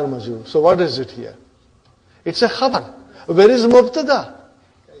 Jar majrur. So what is it here? It's a khabar. Where is mubtada?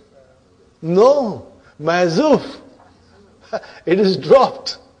 No. Mahzuf. It is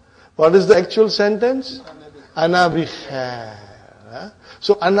dropped. What is the actual sentence? Ana bi khair.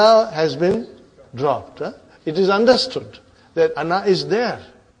 So ana has been dropped. It is understood that ana is there.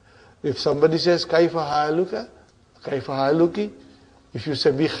 If somebody says kaifa haluka, kaifa haluki, if you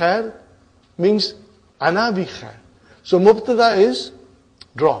say bi khair, means ana bi khair. So mubtada is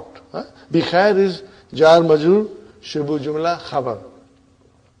dropped. Bi khair is jar majrur, shubu jumla khabar.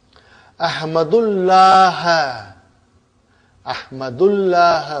 Ahmadullah.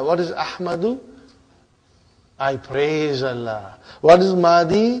 Ahmadullah. What is Ahmadu? I praise Allah. What is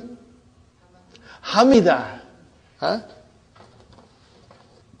Madi? Hamida. Huh?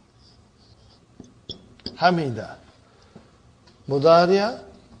 Hamida. Mudariya?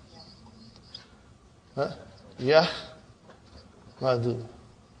 Huh? Yah Madu.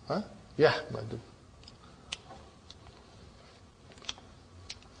 Huh? Yah Madu.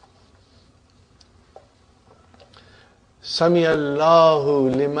 Sami Allahu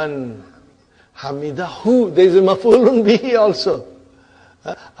liman hamidahu. There is a maf'ulun bihi also.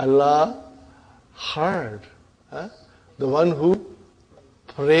 Allah heard. The one who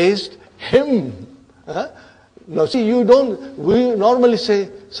praised him. Now see, we normally say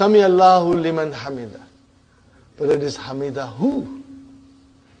Sami Allahu liman hamida. But it is hamidahu.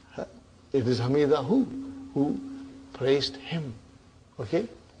 It is hamidahu who praised him. Okay?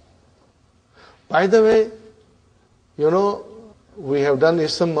 By the way, we have done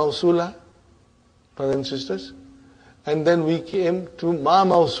Ism Mausula, brothers and sisters, and then we came to Ma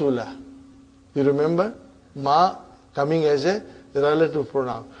Mausula. You remember? Ma coming as a relative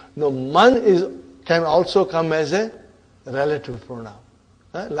pronoun. No, man can also come as a relative pronoun.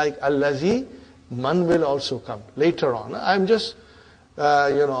 Like Allazi, man will also come later on. I'm just,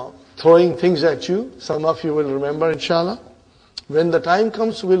 throwing things at you. Some of you will remember, inshallah. When the time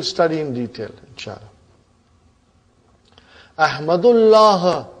comes, we'll study in detail, inshallah.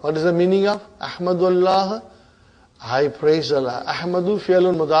 Ahmadullah. What is the meaning of Ahmadullah? I praise Allah. Ahmadu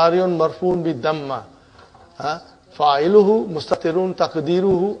fi'lun mudari'un marfu'un bi damma. Fa'iluhu mustatirun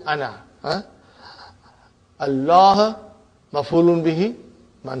taqdiruhu ana. Allah maf'ulun bihi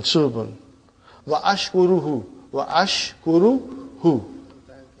mansubun. Wa ashkuruhu.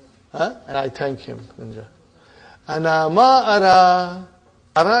 And I thank him. Ana ma ara.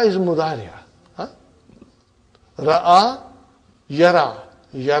 Ara is mudari'a. Ra'a. Yara,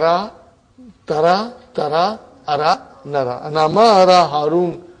 tara, ara, nara. Anama ara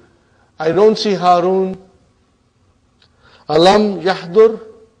Harun. I don't see Harun. Alam yahdur.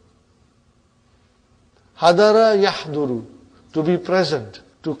 Hadara yahduru. To be present,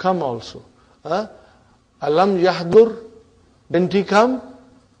 to come also. Alam yahdur. Didn't he come?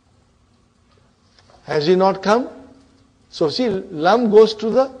 Has he not come? So see, lam goes to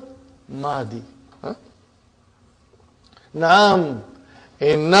the Mahdi. Naam,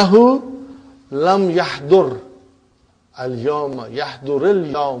 innahu lam yahdur al-yawma, yahdur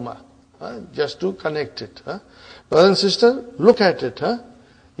al-yawma. Just to connect it. Brothers and sisters, look at it.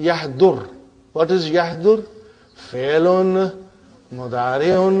 Yahdur. What is yahdur? Fi'lun,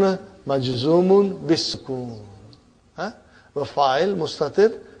 mudari'un, majzumun, bisukun. Wa fa'il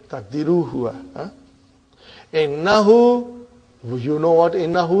mustatir, taqdiru huwa. Innahu, you know what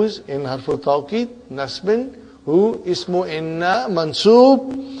innahu is? In harfu tawqid, nasbin, who ismu inna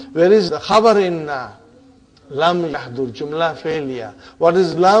mansub. Where is the khabar inna? Lam yahdur, jumla failure. What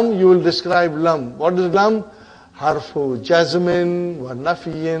is lam? You will describe lam. What is lam? Harfu jazmin wa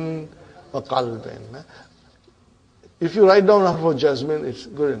nafiyin wa qalbin. If you write down harfu jazmin, it's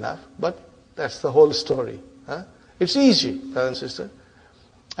good enough. But that's the whole story. It's easy, brother and sister.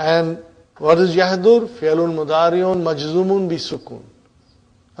 And what is yahdur? Fi'lun mudari'un majzumun bi sukun.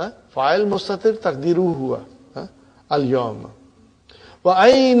 Fa'il mustatir taqdiru huwa. Al-yawma. Wa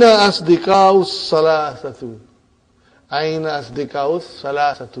ayna asdiqaus salasatu. Ayna asdiqaus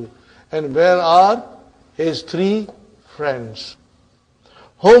salasatu. And where are his three friends?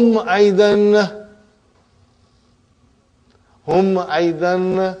 Hum aydan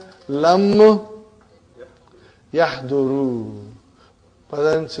lam yahduru.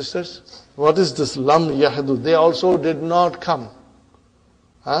 Brothers and sisters, what is this lam yahdur? They also did not come.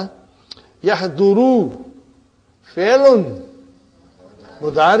 Yahduru. Fi'lun,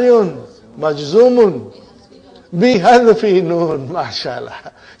 mudari'un, majzumun, bihadfi noon,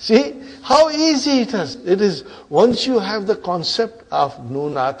 mashallah. See how easy it is. It is once you have the concept of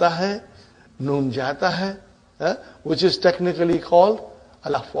noon aata hai, noon jata hai, which is technically called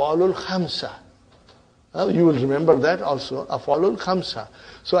al-af'alul khamsa. You will remember that also, af'alul khamsa.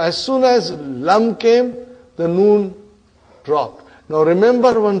 So as soon as lam came, the noon dropped. Now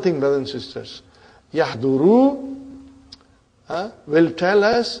remember one thing, brothers and sisters. Yahduru will tell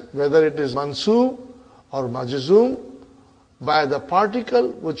us whether it is mansub or majzum by the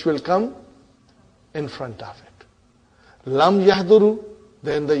particle which will come in front of it. Lam yahduru,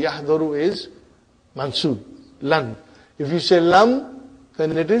 then the yahduru is mansub, lan. If you say lam,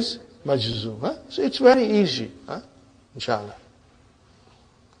 then it is majzum. So it's very easy, inshallah.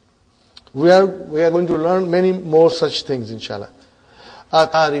 We are going to learn many more such things, inshallah.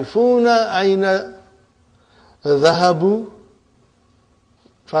 Atarifuna aina dhahabu.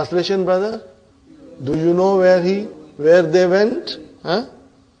 Translation, brother? Do you know where they went? Huh?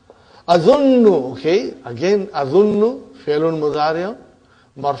 Azunnu, okay, again azunnu, fi'lun mudari'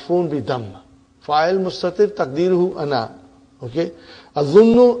 marfun bi damma. Fa'il mustatir taqdiruhu ana. Okay?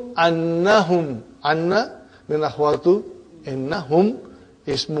 Azunnu annahum. Anna min akhwatu innahum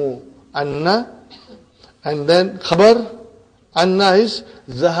ismu anna. And then khabar anna is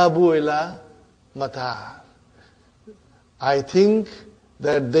zahabu ila matar. I think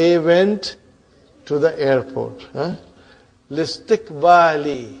that they went to the airport. Huh?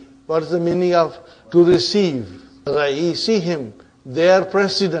 Listikbali. What is the meaning of to receive? Ra'isihim, their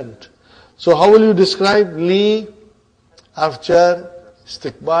president. So how will you describe li, afjar,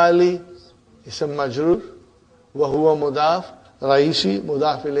 istikbali, ism majrur, wa huwa mudaf, raisi,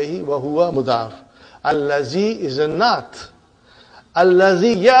 mudaf ilayhi, wa huwa mudaf. Allazi is a not.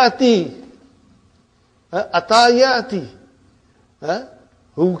 Allazi yati, ata yati.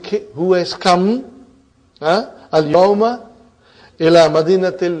 Who has come al-yawma ila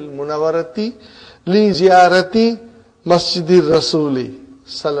madinatil munawarati li ziyarati masjidir rasuli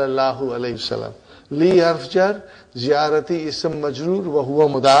sallallahu alayhi wasallam. Li harf jar, ziyarati ism majrur wa huwa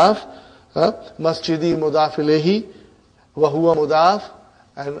mudaf, masjidi mudaf ilayhi wa huwa mudaf,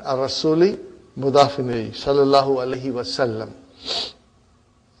 and ar-rasuli mudaf ilayhi sallallahu alayhi wasallam.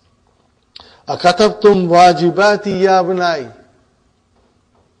 Akatabtum wajibati ya abnai.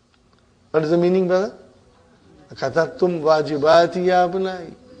 What is the meaning, brother? Akatabtum wajibati ya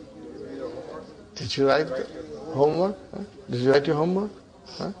abnai. Did you write the homework? Huh? Did you write your homework?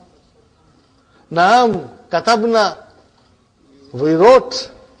 Huh? Naam, katabna. We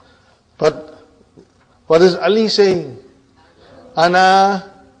wrote. But what is Ali saying?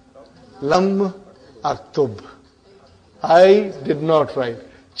 Ana lam aktub. I did not write.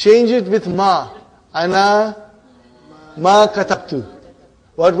 Change it with ma. Ana ma katabtu.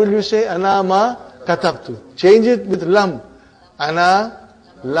 What will you say? Ana ma katabtu. Change it with lam. Ana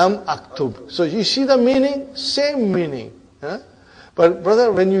lam aktub. So you see the meaning? Same meaning. Huh? But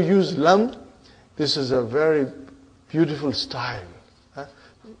brother, when you use lam, this is a very beautiful style. Huh?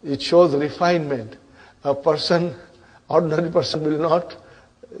 It shows refinement. A person, ordinary person will not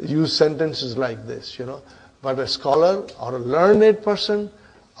use sentences like this, But a scholar or a learned person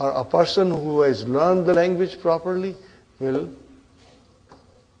or a person who has learned the language properly will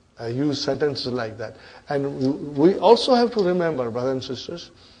use sentences like that. And we also have to remember, brothers and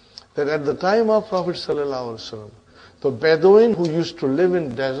sisters, that at the time of Prophet ﷺ, the Bedouin who used to live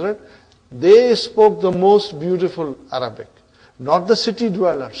in desert, they spoke the most beautiful Arabic, not the city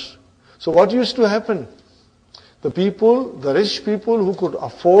dwellers. So what used to happen? The rich people who could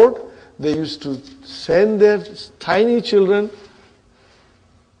afford, they used to send their tiny children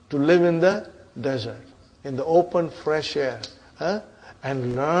to live in the desert, in the open, fresh air,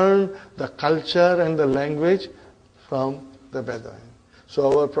 and learn the culture and the language from the Bedouin.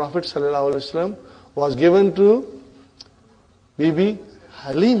 So our Prophet ﷺ was given to Bibi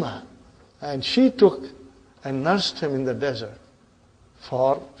Halima, and she took and nursed him in the desert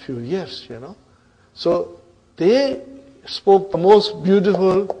for a few years, So they spoke the most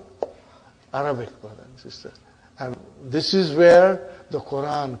beautiful Arabic, brother and sister. And this is where the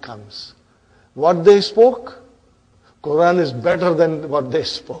Quran comes. What they spoke, Quran is better than what they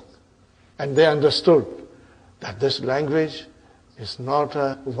spoke. And they understood that this language is not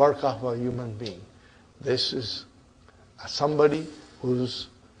a work of a human being. This is somebody who's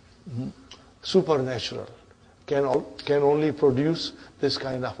supernatural, can only produce this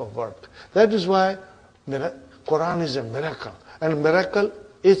kind of a work. That is why Quran is a miracle. And miracle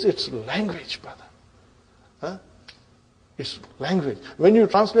is its language, brother. It's language. When you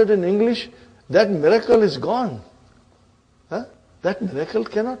translate in English, that miracle is gone. That miracle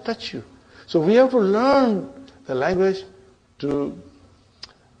cannot touch you. So we have to learn the language to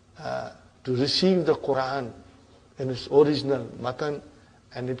receive the Quran in its original matan,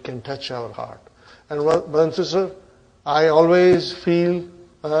 and it can touch our heart. And brother and sister, I always feel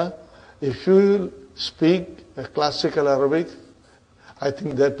if you speak a classical Arabic, I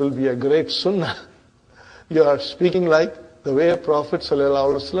think that will be a great sunnah. You are speaking like the way Prophet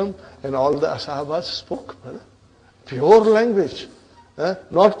ﷺ and all the Ashabas spoke, brother. Pure language,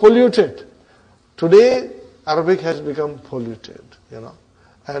 not polluted. Today, Arabic has become polluted,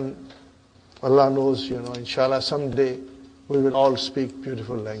 And Allah knows, inshallah, someday we will all speak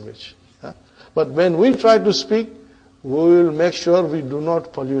beautiful language. But when we try to speak, we will make sure we do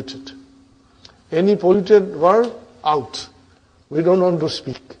not pollute it. Any polluted word, out. We don't want to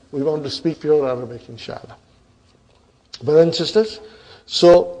speak. We want to speak pure Arabic, inshallah. Brothers and sisters,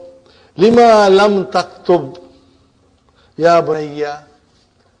 so, lima lam taktub ya bunayya.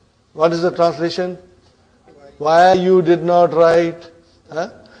 What is the translation? Why you did not write? Huh?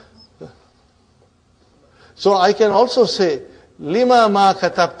 So I can also say, lima ma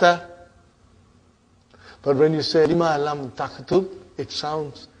katabta. But when you say lima lam taktub, it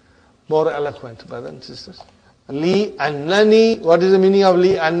sounds more eloquent, brothers and sisters. Li annani, what is the meaning of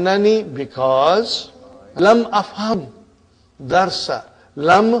li annani? Because lam afham darsa.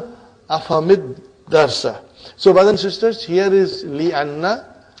 Lam afhamid darsa. So brothers and sisters, here is li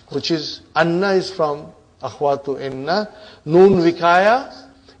anna, which is, anna is from akhwatu inna. Noon vikaya,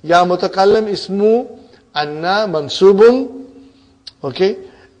 ya mutakallim ismu anna mansubun. Okay.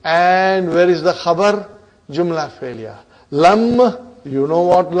 And where is the khabar? Jumla failure. Lam, you know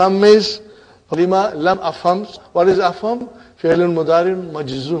what lam is? Lima, lam afham. What is afham? Fi'lun mudarin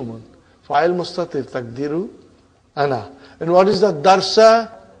majzumun. Fa'il mustatir takdiru ana. And what is the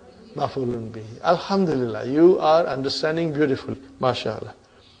darsa? Maf'ulun bihi. Alhamdulillah, you are understanding beautifully. MashaAllah.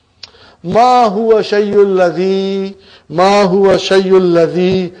 Ma huwa shayyul ladhi, ma huwa shayyul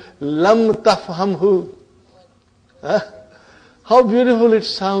ladhi, lam tafhamhu. Huh? How beautiful it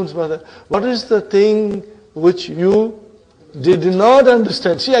sounds, brother. What is the thing which you did not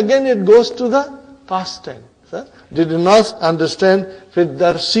understand? See, again it goes to the past tense. Huh? Did not understand fit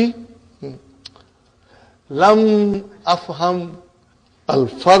darsi. Lam afham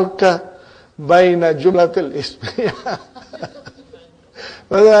al-farqa bayna jumlatil ismiyah.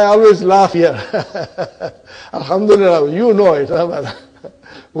 But I always laugh here. Alhamdulillah, you know it. Huh?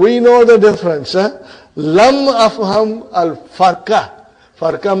 We know the difference. Huh? Lam afham al-farqa.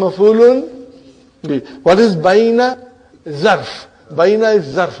 Farqa mafulun. What is bayna? Zarf. Bayna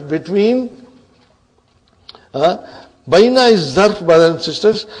is zarf. Between. Bayna is zarf, brothers and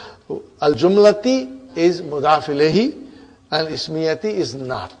sisters. Al-jumlati is mudaf ilayhi and ismiyati is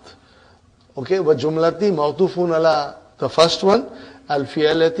not. Okay, but jumlati mawtufun ala the first one,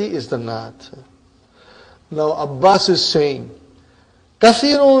 al-fi'alati is the not. Now Abbas is saying,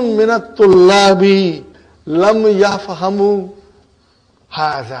 kathirun minat tullabi lam yafhamu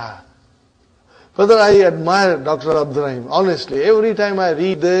hadha. Further, I admire Dr. Abdurrahim. Honestly, every time I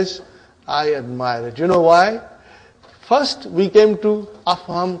read this, I admire it. You know why? First, we came to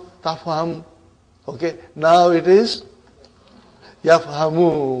afham, tafham. Okay, now it is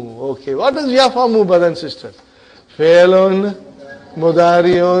yafhamu. Okay, what is yafhamu, brothers and sisters? Fi'lun,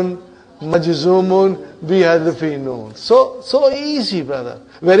 mudariun, majzumun, bihadfi noon. So easy, brother.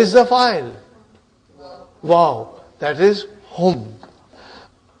 Where is the file? Wow, that is home.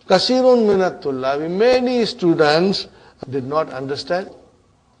 Kasirun minat tullabi. Many students did not understand.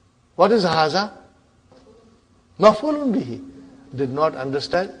 What is haza? Maf'ulun bihi. Did not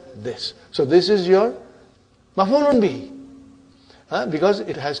understand this. So this is your maf'ulun bihi. Because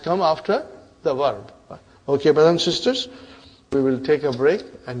it has come after the verb. Okay, brothers and sisters, we will take a break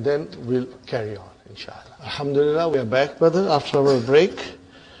and then we'll carry on, inshallah. Alhamdulillah, we are back, brother, after our break.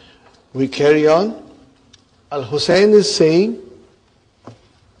 We carry on. Al-Hussein is saying,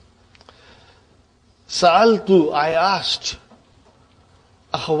 Sa'altu, I asked,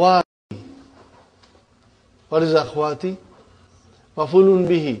 akhwati. What is akhwati? Mafulun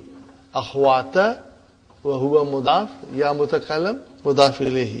bihi. Akhwata, wa huwa mudaf, ya mutakallam, mudaf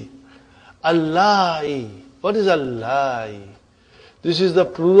ilayhi. Allahi. What is Allahi? This is the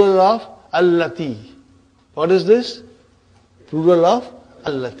plural of allati. What is this? Plural of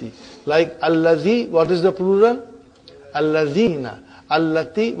allati. Like allazi, what is the plural? Allazina.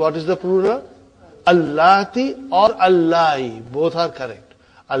 Allati, what is the plural? Allati or Allahi. Both are correct.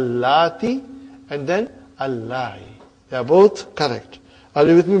 Allati and then Allahi. They are both correct. Are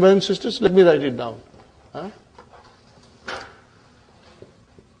you with me, brothers and sisters? Let me write it down.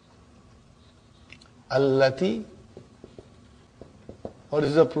 Allati. What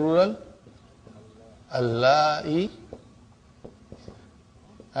is the plural? Allahi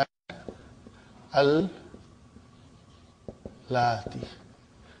and Allati.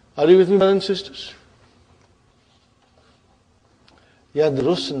 Are you with me, brothers and sisters?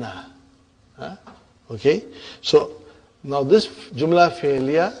 Yadrusna. Okay. So now this jumla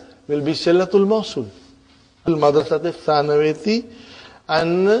fi'liya will be silatul mawsul. Al-madrasati thanawati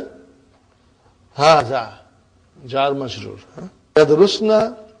an hadha jar majrur.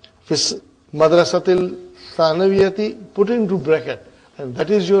 Yadrusna fi madrasatil thanawiyati, put into bracket, and that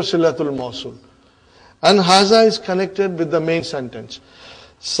is your silatul mawsul. And haza is connected with the main sentence.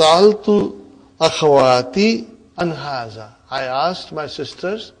 Sa'altu akhawati an haza. I asked my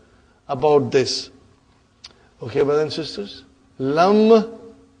sisters about this. Okay, brothers and sisters? Lam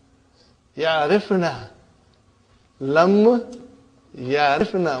ya'rifna. Lam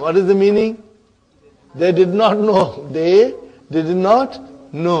ya'rifna. What is the meaning? They did not know. They did not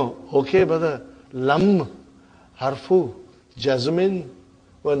know. Okay, brother. Lam. harfu, jazmin,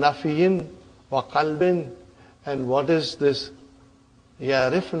 wa nafiyin, wa qalbin. And what is this?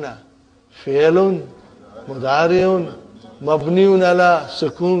 Yarifna, fi'lun, mudari'un, mabniun ala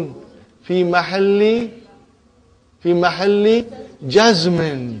sukun, fi mahalli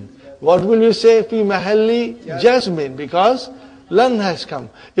jazmin. What will you say? Fi mahalli jazmin. Because lan has come.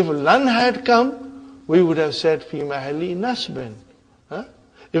 If lan had come, we would have said fi mahalli nasbin. Huh?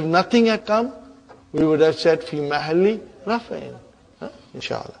 If nothing had come, we would have said fi mahalli rafa'in.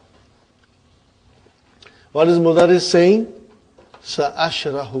 Inshallah. What is Mudarris saying?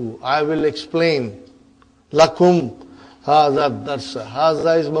 Sa'ashrahu. I will explain. Lakum hadha darsa.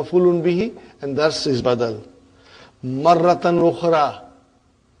 Hadha is mafulun bihi and dars is badal. Marratan ukhra.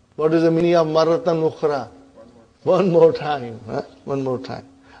 What is the meaning of marratan ukhra? One more time. One more time.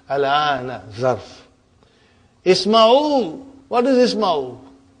 Al-ana zarf. Isma'u. What is Isma'u?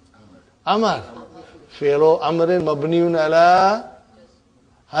 Amar. Fi'lu amrin mabniun ala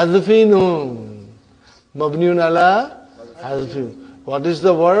hadfinun. Mabniun ala hadfinun. What is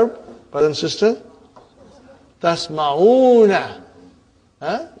the verb, brother and sister? Tasma'una.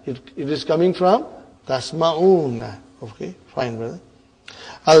 It is coming from tasma'una. Okay, fine, brother.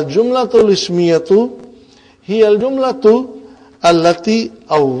 Al-jumlatul ismiyatu hi al-jumlatu allati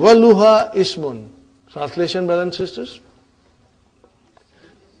awwaluha ismun. Translation, brothers and sisters.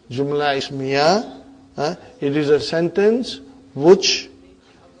 Jumla ismiya, it is a sentence which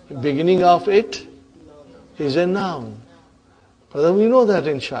beginning of it is a noun. Brother, we know that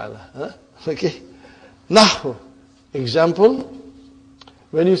inshallah. Okay. Nahu. Example.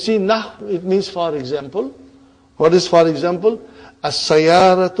 When you see nahu, it means for example. What is for example?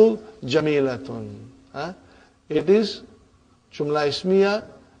 As-sayaratu jamilatun. It is jumla ismiya,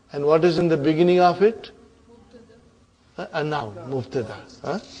 and what is in the beginning of it? A noun, mubtada.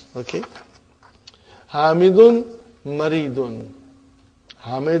 Okay. Hamidun maridun.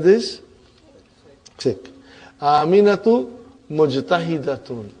 Hamid is sick. Aminatu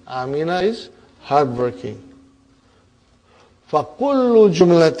mujtahidatun. Amina is hardworking. فَكُلُّ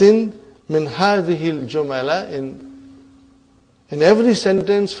جُمْلَةٍ مِنْ هَذِهِ الْجُمَلَةِ. In every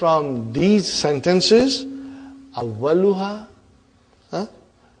sentence from these sentences, أَوَّلُهَا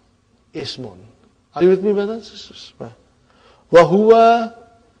ismun. Are you with me, brothers and sisters? وَهُوَ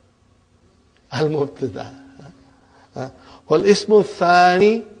الْمُبْتَدَى. وَالْإِسْمُ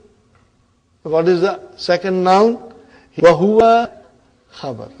الثَّانِي. What is the second noun? وَهُوَ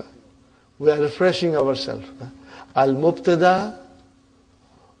خَبَرٌ. We are refreshing ourselves. Al-Mubtada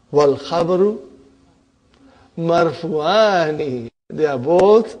wal-Khabaru marfu'ani. They are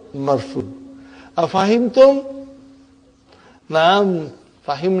both marfu. Afahimtum? Naam,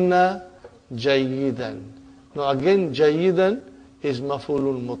 fahimna jayidan. Now again, jayidan is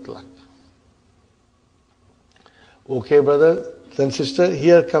mafulul mutlaq. Okay, brother and sister,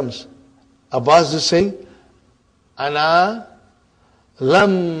 here comes. Abbas is saying, Ana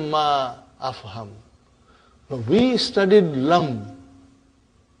lamma afham. Now we studied lam.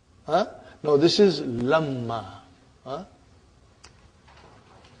 Now this is lamma.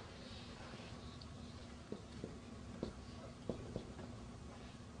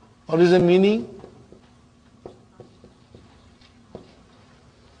 What is the meaning?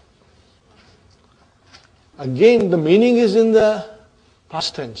 Again, the meaning is in the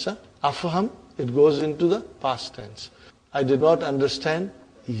past tense. Afham, it goes into the past tense. I did not understand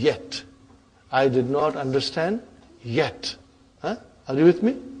yet. I did not understand yet. Are you with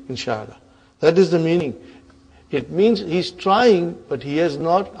me? Inshallah. That is the meaning. It means he's trying, but he has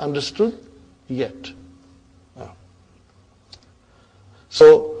not understood yet.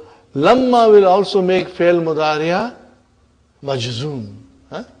 So, lamma will also make fail mudariya majzoom.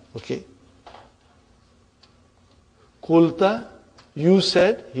 Okay. Kulta, you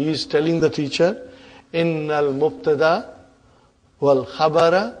said, he is telling the teacher, innal mubtada wal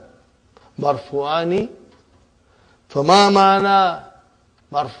khabara marfu'ani. Fama ma'ana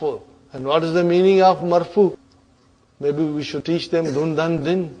marfu'. And what is the meaning of marfu'? Maybe we should teach them dun dan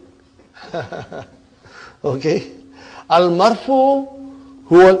din. Okay. Al marfu'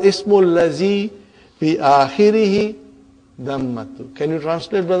 huwa al ismu allazi fi akhirihi dammatu. Can you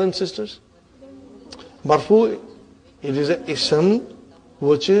translate, brothers and sisters? Marfu', it is a ism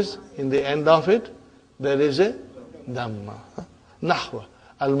which is in the end of it there is a dhamma. Nahwa.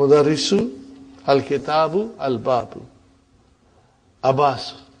 Al-Mudarrisu, Al-Kitabu, Al-Babu.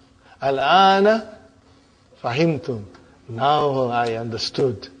 Abbas. Al-Ana Fahimtum. Now I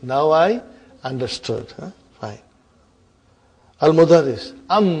understood. Now I understood. Fine. Al-Mudarris.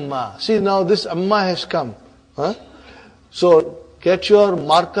 Amma. See, now this Amma has come. So get your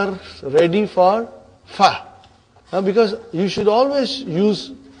markers ready for Fa. Because you should always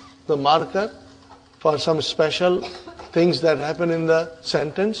use the marker for some special things that happen in the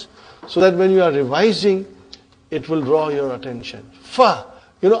sentence, so that when you are revising, it will draw your attention. Fa.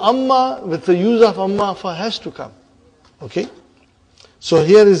 Amma, with the use of amma, fa has to come. Okay? So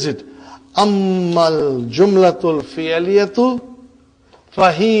here is it. Ammal jumlatul fi'aliyatu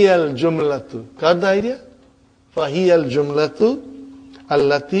fahiyal jumlatu. Got the idea? Fahiyal jumlatu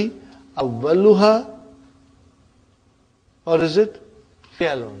allati awwaluha, or is it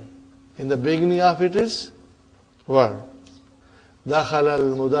fi'alun? In the beginning of it is verb. Dakhala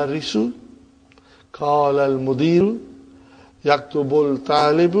al-mudarrisu, qala al-mudiru, yaktubu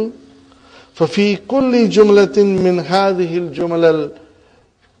al-talibu. ففي كل جملة من هذه الجمل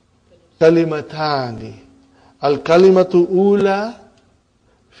كلمتان. الكلمة الأولى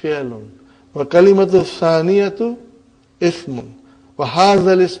فعل وكلمة الثانية اسم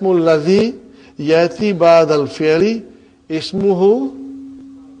وهذا الاسم الذي يأتي بعد الفعل اسمه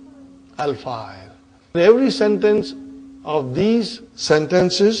الفاعل. In every sentence of these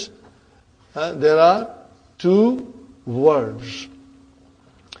sentences there are two words.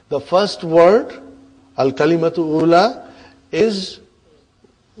 The first word, al-kalimatu ula, is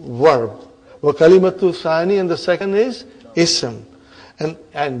verb. Wa kalimatu thani, and the second is ism.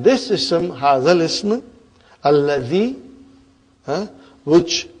 And this ism, hadal ism, alladhi,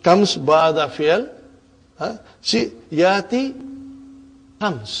 which comes ba'da fi'al. See, yati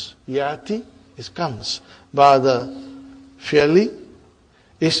comes. Yati is comes. Ba'da fi'ali,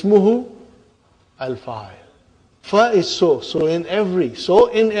 ismuhu al-fa'il. Fa is so in every.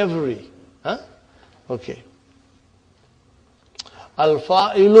 Okay.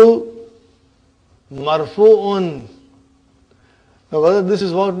 Al-fa'ilu marfu'un. Now, whether this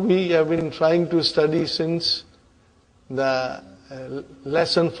is what we have been trying to study since the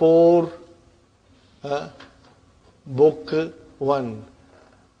lesson 4, book 1.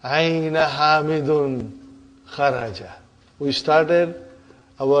 Aina hamidun kharaja. We started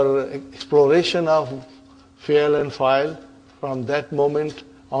our exploration of fi'al and fa'il from that moment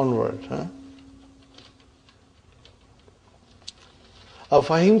onward.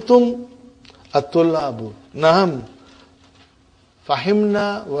 أفهمتم الطلاب؟ نعم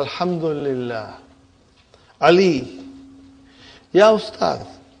فهمنا والحمد لله. علي يا أستاذ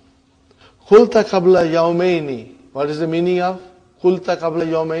قلت قبل يومين. What is the meaning of قلت قبل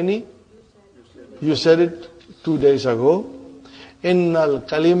يومين? You said it 2 days ago. إن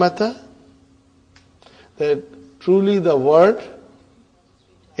الكلمة, that truly the word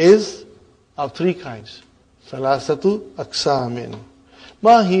is of 3 kinds. Salasatu aksamin.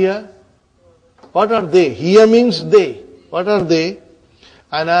 Ma hiya, what are they? Hiya means they. What are they?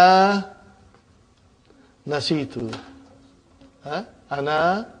 Ana nasitu.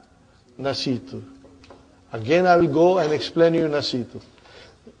 Ana nasitu. Again I will go and explain you nasitu.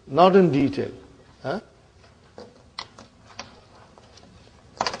 Not in detail.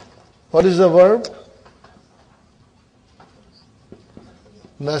 What is the verb?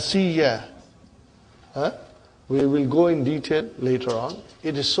 Nasiya. We will go in detail later on.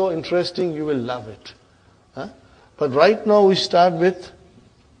 It is so interesting, you will love it. But right now we start with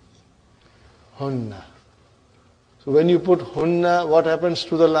hunna. So when you put hunna, what happens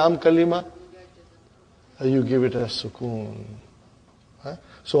to the lam kalima? You give it a sukoon.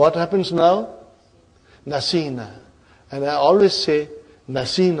 So what happens now? Nasina. And I always say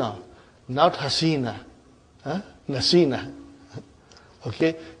nasina, not hasina. Nasina.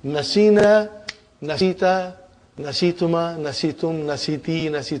 Okay? Nasina, nasita, nasituma, nasitum, nasiti,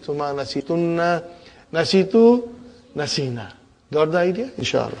 nasituma, nasitunna, nasitu, nasina. Got the idea?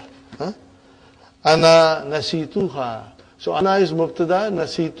 Inshallah. Ana nasituha. So ana is mubtada,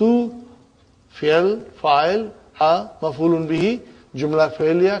 nasitu, fi'al, fa'il, ha, maf'ulun bihi, jumla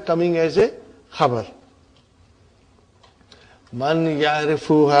fi'liya coming as a khabar. Man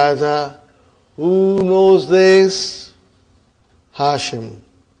ya'rifu hadha? Who knows this? Hashim.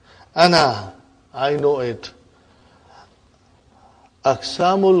 Ana, I know it.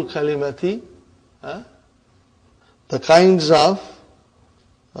 Aqsamul kalimati, the kinds of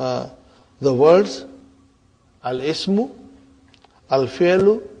the words, al-ismu,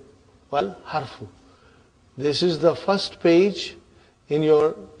 al-fi'lu, wal-harfu. This is the first page in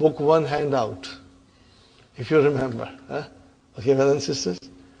your book 1 handout, if you remember. Okay, brothers and sisters?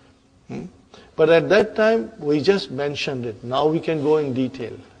 But at that time, we just mentioned it. Now we can go in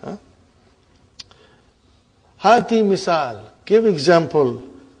detail. Hati misal, give example.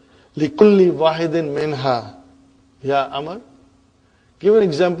 Likulli wahidin minha. Ya Amar. Give an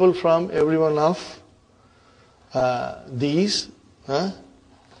example from every one of these.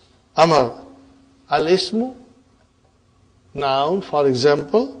 Amar. Al-ismu, noun, for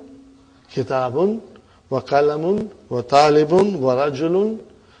example, kitabun, wa kalamun, wa talibun, wa rajulun,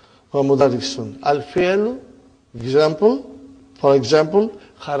 wa mudarrisun. Al-fi'lu, example, for example,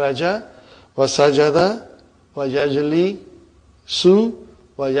 kharaja, wa sajada, wa yajli, su,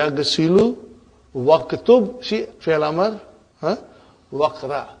 wa yagsilu, waqtub, see, fi'l amr,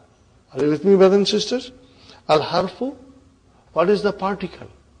 waqra. Are you with me, brothers and sisters? Al-harfu, what is the particle?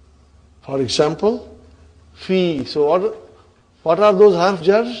 For example, fi. So what are those harf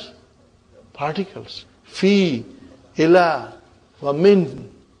jars? Particles. Fi, ila, wa min,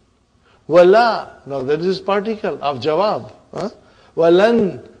 wa la. Now that is particle of jawab. Wa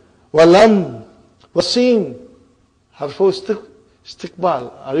lan, wa lam, wa sin. Harfu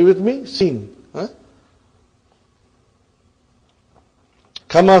istiqbal. Are you with me? Sin.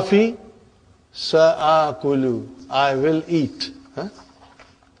 Kama fi, sa'akulu. I will eat.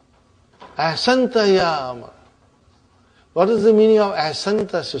 Ahsanta ya Amar. What is the meaning of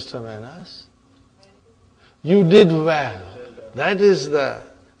ahsanta, Sister Manas? You did well. That is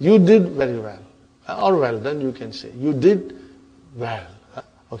you did very well. Or well done, you can say. You did well.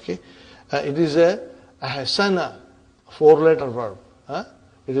 Okay? It is a ahsana, 4-letter verb.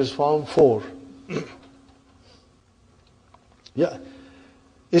 It is form 4. Yeah.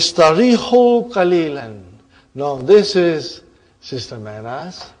 Istarihu qalilan. Now this is, Sister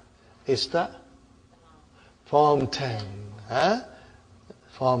Manas, Ista, form 10.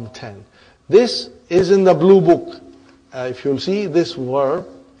 Form 10. This is in the blue book. If you'll see this verb,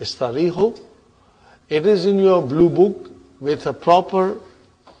 istarihu, it is in your blue book with a proper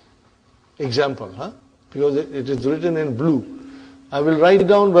example. Because it is written in blue. I will write it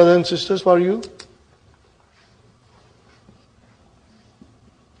down, brothers and sisters, for you.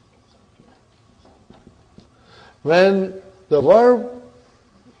 When the verb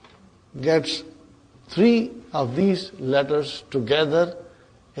gets 3 of these letters together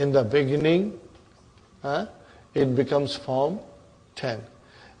in the beginning, it becomes form 10.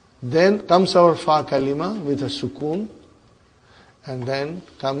 Then comes our fa kalima with a sukoon, and then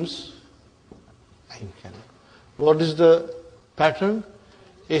comes ain kalima. What is the pattern?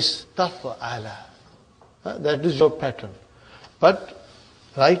 Istaf'ala. That is your pattern. But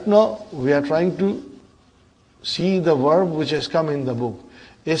right now we are trying to see the verb which has come in the book.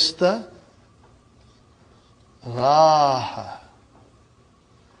 Raha.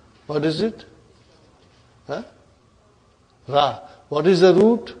 What is it? Ra. What is the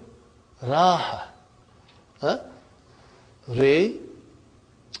root? Raha. Re,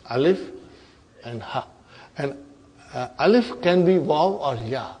 alif, and ha. And alif can be waw or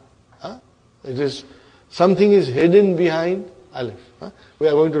ya. It is, something is hidden behind alif. We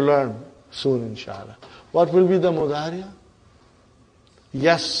are going to learn soon, inshallah. What will be the mudariya?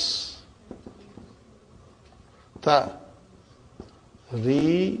 Yes. Ta.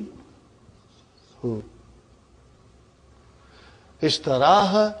 Ri. Hu.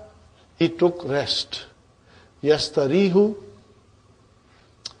 Istaraha. He took rest. Yastarihu.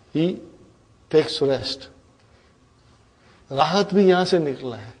 He takes rest. Rahat bhi yahan se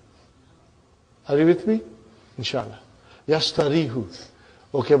nikla hai. Are you with me? Inshallah. Yastarihu.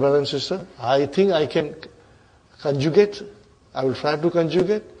 Okay, brother and sister, I think I can conjugate. I will try to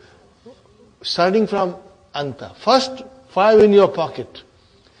conjugate. Starting from anta. First 5 in your pocket.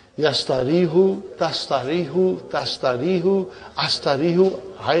 Yastarihu, tastarihu, tastarihu, astarihu.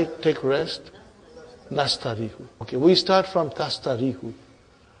 I take rest. Nastarihu. Okay, we start from tastarihu.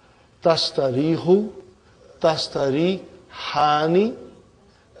 Tastarihu, tastari hani,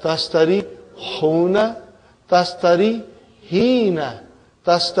 tastari huna, tastari hina.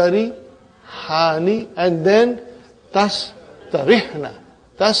 Tastari, hani, and then tastarihna.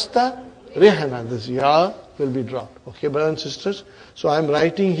 Tastarihna. This ya will be dropped. Okay, brothers and sisters? So I am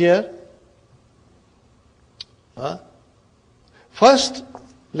writing here. First,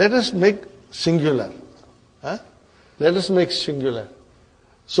 let us make singular. Let us make singular.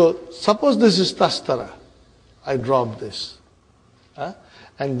 So, suppose this is tastara. I drop this.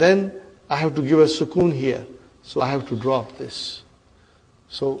 And then I have to give a sukoon here. So I have to drop this.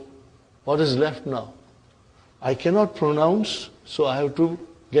 So, what is left now? I cannot pronounce, so I have to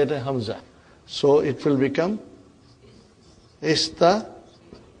get a hamza. So it will become istarih.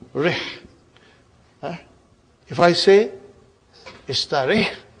 If I say istarih,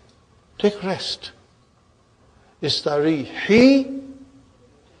 take rest. Istarihi,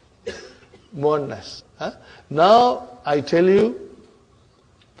 muannas. Now I tell you,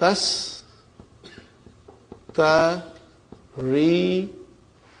 tastari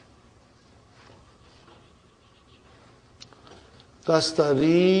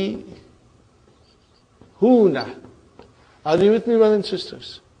huna. Are you with me, brothers and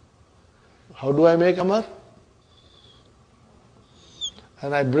sisters? How do I make Amar?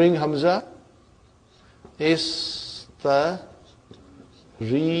 And I bring Hamza. Istarihu.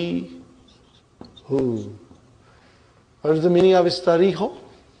 What is the meaning of istarihu?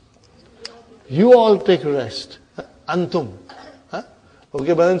 You all take rest. Antum.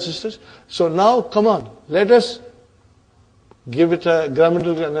 Okay, brothers and sisters? So now, come on, let us give it a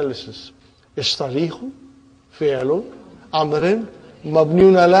grammatical analysis. Istarihu, fi'lun, amrin,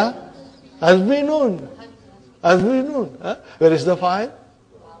 mabniun ala, azbinun. Azbinun. Where is the fa'il?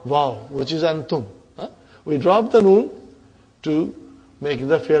 Wow, which is antum. We drop the noon to make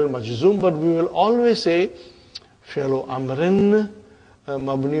the fi'l majzoom, but we will always say fi'lu amrin,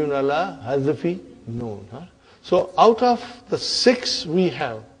 mabniun ala, hazfi, noon. So out of the 6 we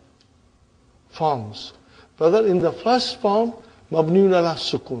have forms. Brother, in the first form, mabniun ala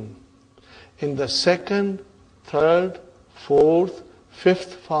sukun. In the second, third, fourth,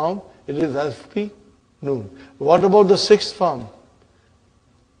 fifth form, it is hazfi, noon. What about the 6th form?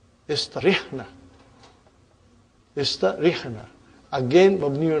 Istarihna. Istarihna. Again,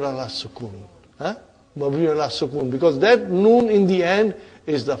 mabniun ala sukun. Mabniun ala sukun. Because that noon in the end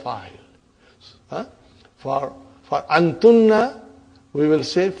is the fa'il. For antunna, we will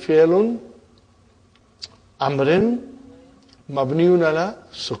say fi'lun amrin mabniun ala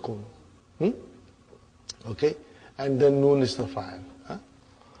sukun. Okay? And then noon is the fa'il.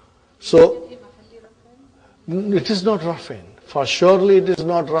 So, it is not rafin. For surely it is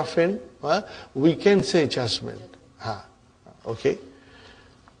not rafin. We can say jasmine. Okay?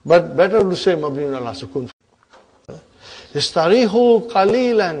 But better to say mabniun ala sukun. Istarihu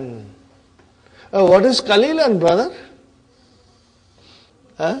qalilan. What is qalilan, brother?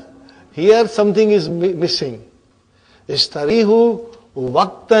 Here something is missing. Istarihu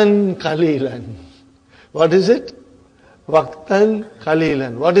waqtan qalilan. What is it? Waqtan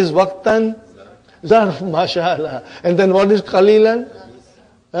qalilan. What is waqtan? Zarf, mashallah. And then what is qalilan?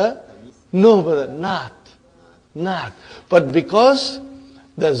 No, brother, not. But because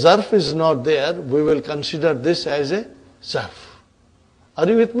the zarf is not there, we will consider this as a zarf. Are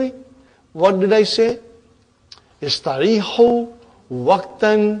you with me? What did I say? Istarihu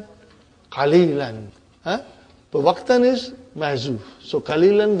waqtan qalilan. But waqtan is mahzuf. So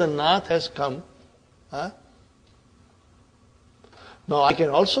qalilan, the naat has come. Now I can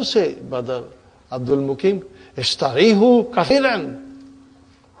also say, Brother Abdul Mukim, istarihu kathiran.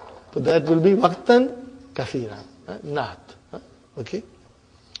 But that will be waqtan kathiran. Naat. Okay?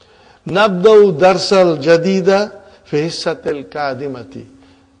 Nabda'u darsal jadida fi hissatil kadimati.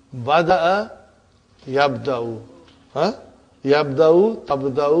 Bada'a yabda'u. Yabda'u,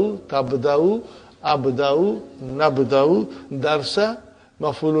 tabda'u, abda'u, nabda'u, darsa,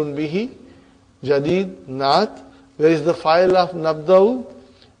 mafulun bihi, jadid, naat. Where is the file of nabda'u?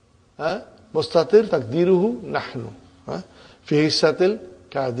 Mustatir, takdiruhu, nahnu. Fi hissatil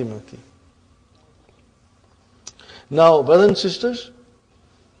kadimati. Now, brothers and sisters,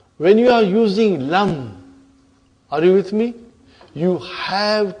 when you are using lam, are you with me? You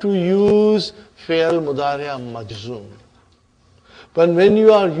have to use fi'l mudari'a majzoom. But when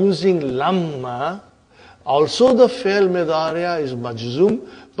you are using lamma, also the fi'l mudari'a is majzoom,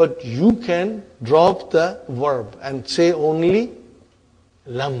 but you can drop the verb and say only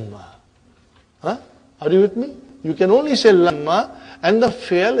lamma. Are you with me? You can only say lamma and the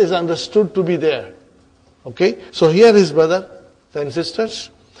fi'l is understood to be there. Okay? So here is, brother and sisters,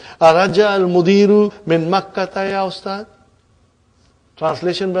 Araja al-mudiru min Makkata ya ustad.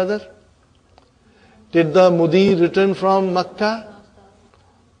 Translation, brother. Did the mudir return from Makkah?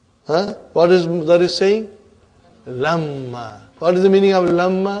 What is Mudar is saying? Lamma. What is the meaning of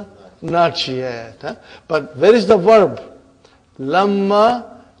lamma? Not yet. But where is the verb? Lamma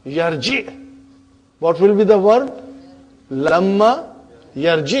yarji. What will be the verb? Lamma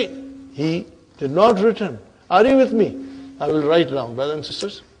yarji. He did not return. Are you with me? I will write down, brothers and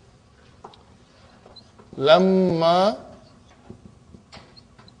sisters. Lamma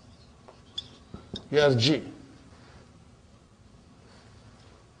yarji.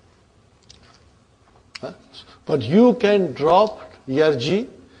 But you can drop yarji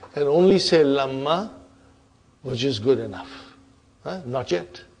and only say lamma, which is good enough. Not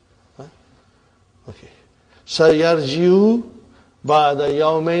yet. Okay. Sayarjiu ba'da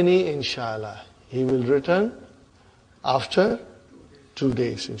yawmaini inshallah. He will return after 2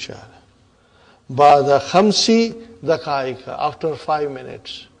 days, inshallah. Ba'da khamsi daqaika, after 5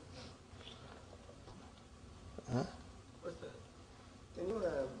 minutes. Can you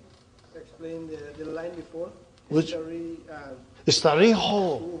explain the line before? Which?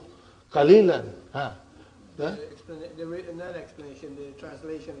 Istarihu qalilan. Explain Not explanation, the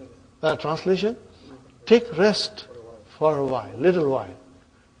translation. Translation? Take rest for a while, little while.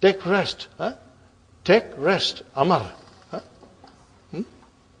 Take rest. Huh? Take rest. Amar. Huh?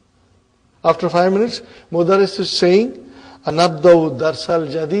 After 5 minutes, Mudaris is saying, Anabdaw darsal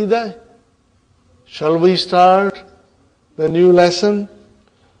jadida. Shall we start the new lesson?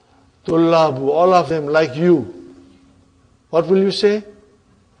 Tullabu, all of them like you. What will you say?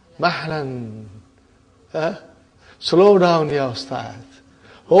 Mahlan. Huh? Slow down, ya Ustad.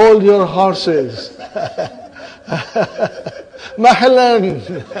 Hold your horses. Mahlan.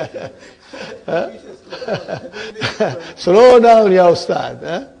 Slow down, ya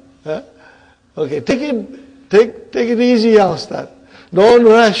Ustad. Huh? Okay, take it easy, ya Ustad. Don't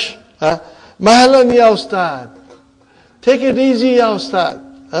rush. Mahlan, ya Ustad. Take it easy, ya Ustad.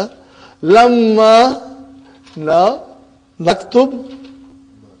 Lamma, now, naktub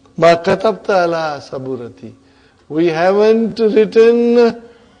ma katabta ala saburati. We haven't written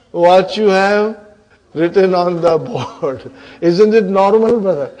what you have written on the board. Isn't it normal,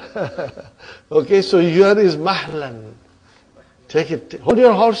 brother? Okay, so here is mahlan. Take it. Hold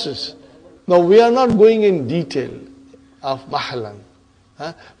your horses. Now, we are not going in detail of mahlan.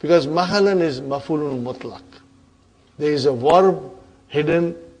 Because mahlan is mafulun mutlaq. There is a verb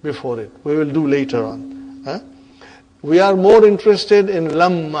hidden before it. We will do later on. We are more interested in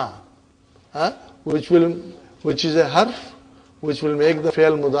lamma, which is a harf, which will make the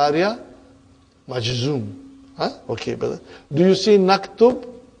fi'l mudariya majzoom. Okay, brother. Do you see naktub?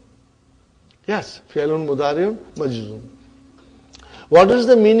 Yes, fi'lun mudariun majzoom. What is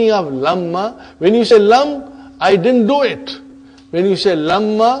the meaning of lamma? When you say lam, I didn't do it. When you say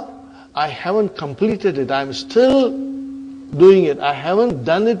lamma, I haven't completed it. I'm still doing it. I haven't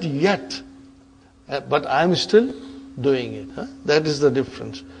done it yet. But I'm still doing it. That is the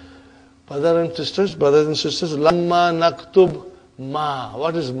difference. Brothers and sisters, lamma naktub ma.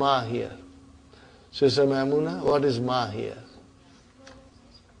 What is ma here? Sister Maimuna, what is ma here?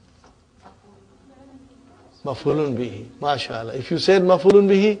 Mafulun bihi. MashaAllah. If you said mafulun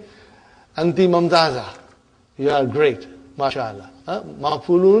bihi, anti mamtaza. You are great. MashaAllah.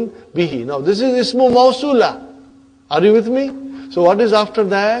 Mafulun bihi. Now this is ismu mausula. Are you with me? So what is after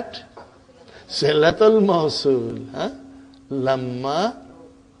that? Silatul mausul. Lamma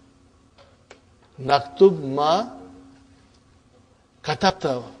naktub ma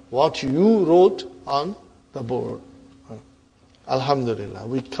katabta. What you wrote on the board. Alhamdulillah.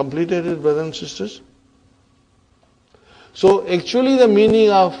 We completed it, brothers and sisters. So actually the meaning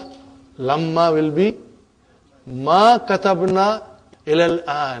of lamma will be ma katabna ilal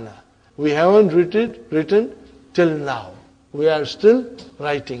ana. We haven't written till now. We are still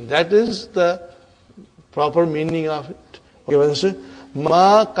writing. That is the proper meaning of it. Okay,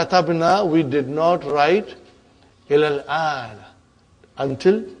 ma katabna, we did not write ilal ana,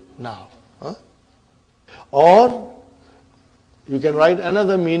 until now. Or you can write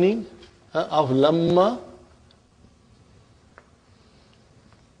another meaning of lamma.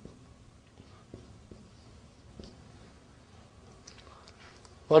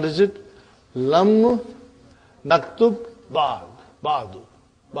 What is it? Lam naktub ba'du.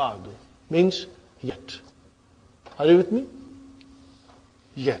 Ba'du means yet. Are you with me?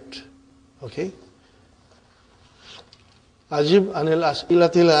 Yet. Okay. Ajib anil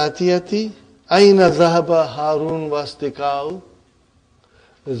as'ilatil atiyati. Aina zahaba Harun wastikau.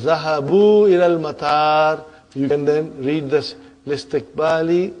 Zahabu ilal matar. You can then read this.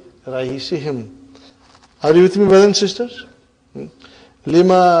 Listikbali rahisihim. Are you with me, brothers and sisters?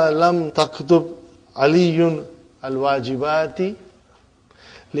 Lima lam taktub aliyun al-wajibati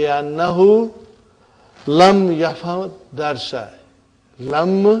li'annahu lam yafham darsa.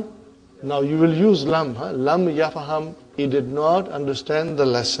 Lam, now you will use lam. Lam yafham, he did not understand the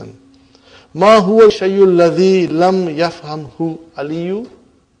lesson. Ma huwa shayul ladhi lam yafhamhu aliyu.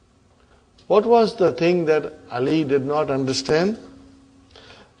 What was the thing that Ali did not understand?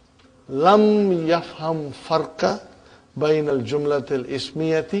 Lam yafham farqa bain al-jumlatil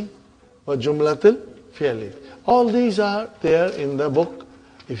ismiyati wa jumlatil fi'li. All these are there in the book.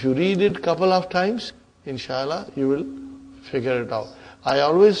 If you read it couple of times, inshallah, you will figure it out. I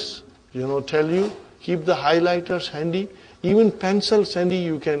always, tell you, keep the highlighters handy. Even pencils handy,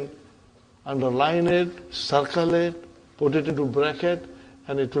 you can underline it, circle it, put it into bracket,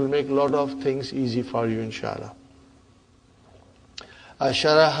 and it will make a lot of things easy for you, inshallah.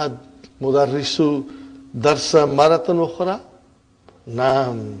 Asharahat mudarrisu darsa maratan ukhra?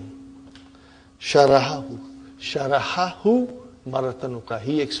 Naam. Sharahahu maratan ukhra.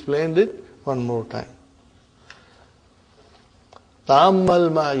 He explained it one more time. Ta'ammal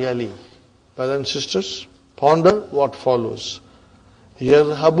ma yali. Brothers and sisters, Ponder what follows.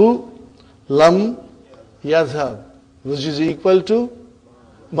 Yadhabu lam yadhab, which is equal to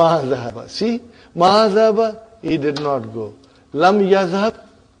mahadhaba. See, mahadhaba, he did not go. Lam yadhab,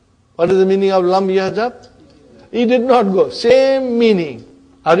 what is the meaning of lam yadhab? He did not go. Same meaning.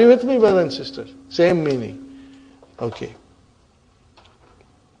 Are you with me, brothers and sisters? Same meaning. Okay.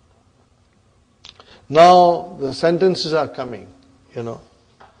 Now the sentences are coming,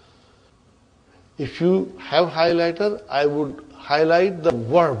 If you have highlighter, I would highlight the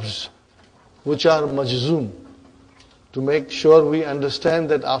verbs which are majzoom to make sure we understand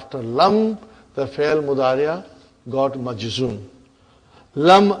that after lam, the fi'l mudariya got majzoom.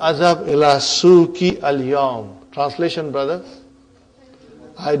 Lam azab ila suki al-yawm. Translation, brother?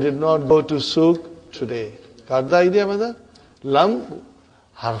 I did not go to souk today. Got the idea, brother? Lam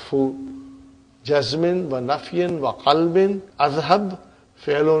harfu jazmin wa nafyin wa qalbin. Azhab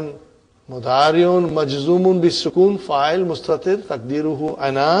fi'lun mudariun majzumun bisukun fa'il mustatir takdiruhu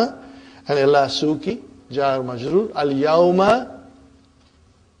ana. And ila suki jar majrur. Al-yawma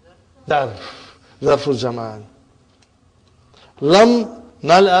zarfu zaman. Lam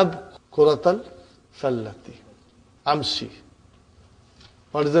nal'ab kuratal sallati. Amsi.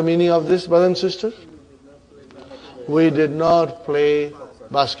 What is the meaning of this, brothers and sisters? We did not play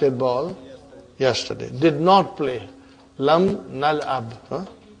basketball yesterday. Did not play. Lam nal'ab.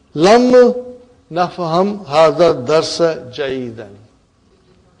 Lam nafham hadha darsa jayidan.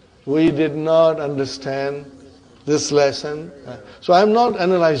 We did not understand this lesson. So I am not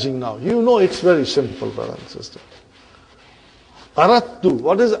analyzing now. You know it's very simple, brother and sister. Arattu.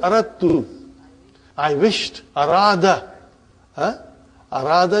 What is arattu? I wished. Arada.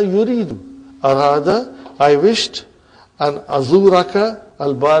 Arada yuridu. Arada, I wished. An azuraka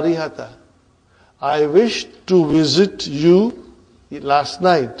al-barihata. I wished to visit you last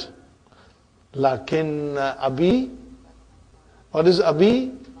night. Lakin abi. What is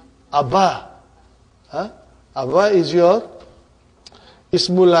abi? Abba. Abba is your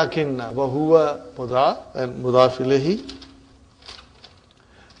ismu lakinna. Wahuwa mudaf and mudaf ilayhi.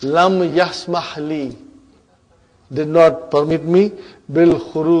 Lam yasmah li, did not permit me bil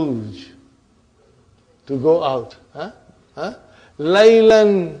khuruj, to go out.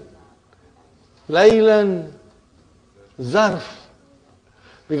 Laylan zarf,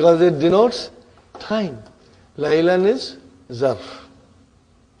 because it denotes time. Laylan is zarf.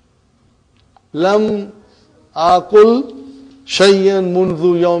 Lam aqul shayyan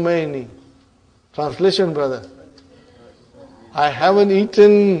mundhu yawmaini. Translation, brother. I haven't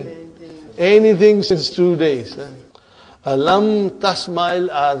eaten anything since 2 days. Lam tasma'il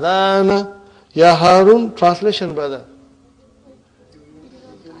adhana ya Harun. Translation, brother.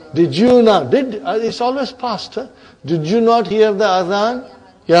 Did you not? It's always past. Did you not hear the adhan?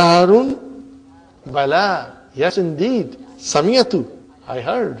 Ya Harun? Bala. Yes, indeed. Samiyatu. I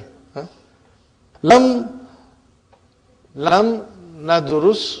heard. Lam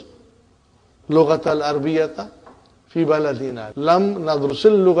nadrus lughat al-arbiyata. في بلدنا لم ندرس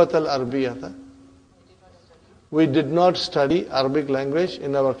اللغة العربية. We did not study Arabic language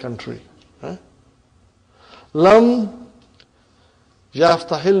in our country. لم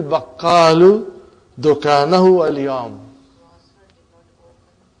يفتح البقال دكانه اليوم.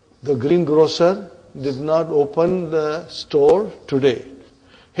 The greengrocer did not open the store today.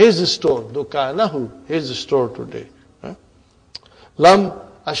 His store, دكانه, his store today. لم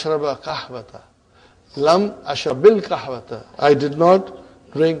أشرب قهوة. Lam ashabil kahwata. I did not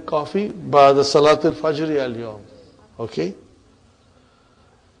drink coffee by the Salat al-Fajr al-yawm. Okay?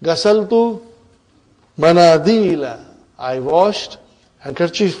 Gasaltu manadila. I washed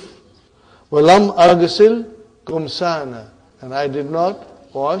handkerchief. Walam agsil kumsana. And I did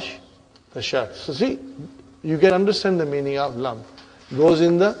not wash the shirt. So see, you can understand the meaning of lam. It goes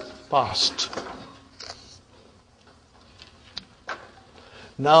in the past.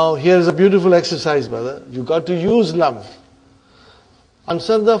 Now, here's a beautiful exercise, brother. You got to use lam.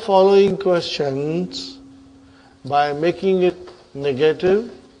 Answer the following questions by making it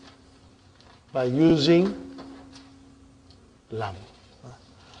negative by using lam.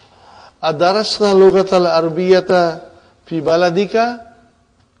 Adarasna lugat al-arbiyata fi baladika.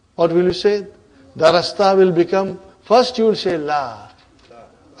 What will you say? Darasta will become, first you will say la.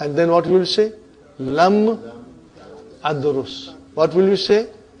 And then what will you say? Lam adrus. What will you say?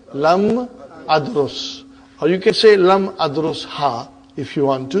 Lam adrus. Or you can say lam adrus ha if you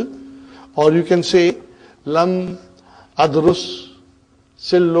want to. Or you can say lam adrus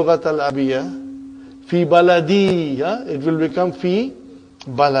sil lugat al-abiya fi baladi. It will become fi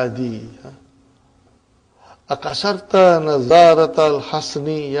baladi. Akasarta nazarat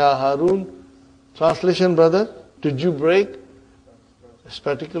al-hasni ya Harun. Translation, brother. Did you break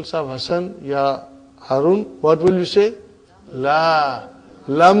spectacles of Hassan? Ya Harun. What will you say? La.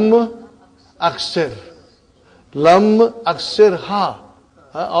 Lam aksir. Lam aksir ha.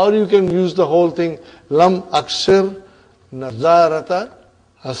 Or you can use the whole thing. Lam aksir nazarata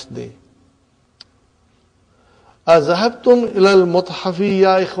hasdi. أذهبتم إلى المتحف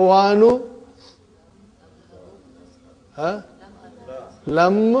يا إخوان؟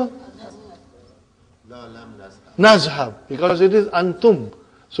 لم نذهب, because it is antum.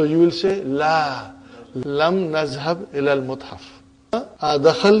 So you will say لا لم نذهب إلى المتحف.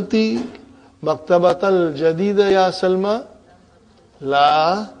 أدخلتِ مكتبة الجديدة يا سلمى؟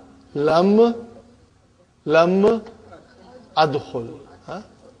 لا لم أدخل.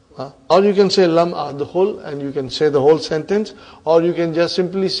 Or you can say lam adkhul and you can say the whole sentence, or you can just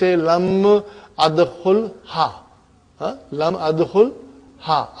simply say lam adkhul ha. Lam adkhul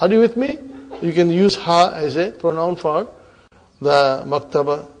ha. Are you with me? You can use ha as a pronoun for the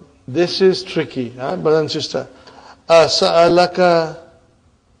maktaba. This is tricky, brother and sister. As'alaka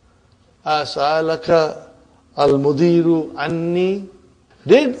al-mudiru anni.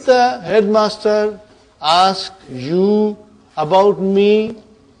 Did the headmaster ask you about me?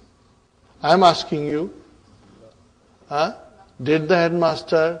 I am asking you. Did the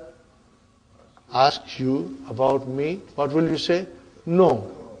headmaster ask you about me? What will you say? No.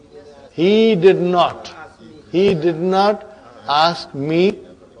 He did not. He did not ask me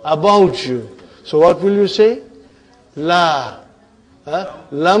about you. So what will you say? La.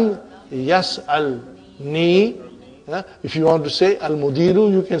 Lam yas'alni. If you want to say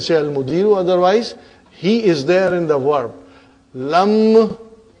al-mudiru, you can say al-mudiru. Otherwise, he is there in the verb. Lam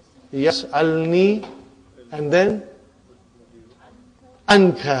yas'alni, and then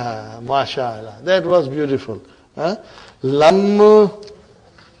anka. MashaAllah. That was beautiful. Lam.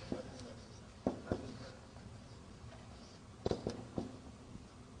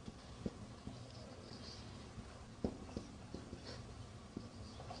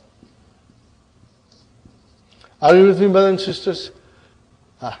 Are you with me, brothers and sisters?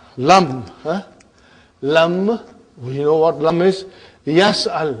 Lam. Lam. We know what lam is.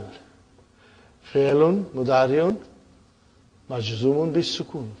 Yas'al. فعل مضارع مجزوم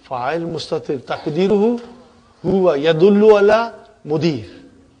بالسكون فاعل مستتر تقديره هو يدل على مدير.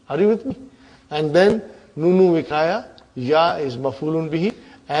 Are you with me? And then nunu vikaya, ya is mafulun bihi,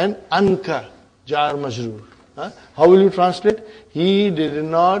 and anka jar majrur. How will you translate? He did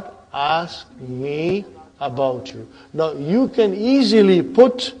not ask me about you. Now you can easily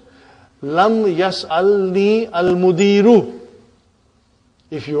put lam yas'alni al-mudiru.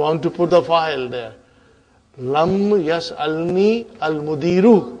 If you want to put the file there. Lam yas'alni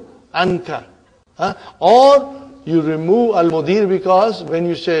al-mudiru anka. Or you remove al-mudir, because when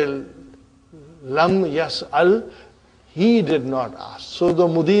you say lam yas'al, he did not ask. So the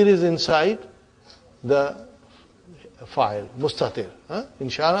mudir is inside the file, mustatir.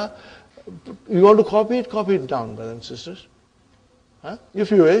 Inshallah. You want to copy it? Copy it down, brothers and sisters. If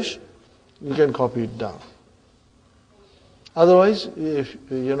you wish, you can copy it down. Otherwise, if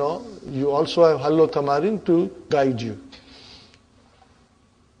you also have Hallo Tamarin to guide you.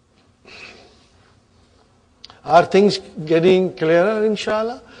 Are things getting clearer,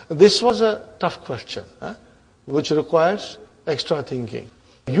 inshallah? This was a tough question, which requires extra thinking.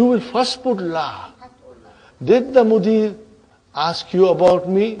 You will first put la. Did the mudir ask you about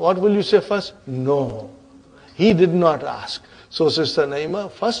me? What will you say first? No. He did not ask. So, Sister Naima,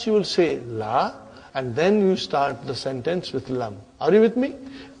 first you will say la, and then you start the sentence with lam. Are you with me?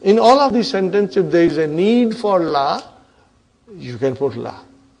 In all of these sentences, if there is a need for la, you can put la.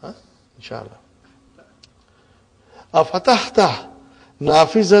 Inshallah. Afatahta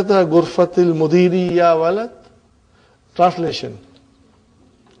nafizata gurfatil mudiri ya walad. Translation.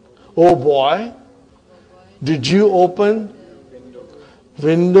 Oh boy, did you open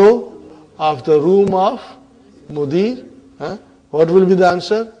window of the room of mudir? What will be the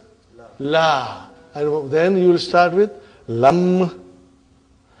answer? La. And then you will start with lam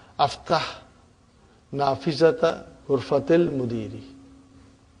aftah nafizata ghurfatil mudiri.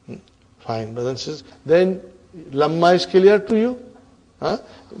 Fine, brothers and sisters. Then lamma is clear to you?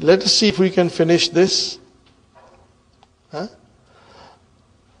 Let us see if we can finish this.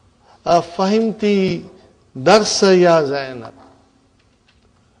 Fahimti darsa ya Zainab.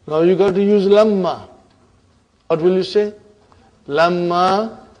 Now you got to use lamma. What will you say?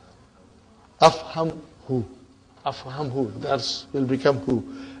 Lamma afhamhu. Afhamhu. Dars will become hu.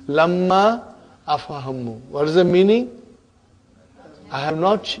 Lamma afhamhu. What is the meaning? I have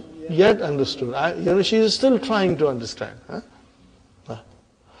not yet understood. She is still trying to understand.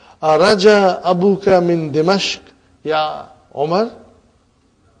 Araja abuka min Dimashq, ya Omar?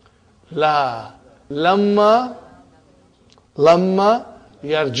 La. Lamma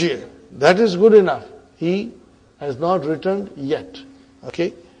yarji'. That is good enough. He has not returned yet.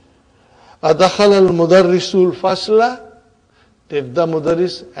 Okay? Adakhala al-mudarrisul fasla. Did the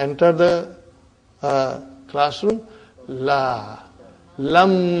mudarris enter the classroom? La.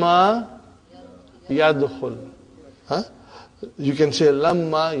 Lamma yadkhul. Huh? You can say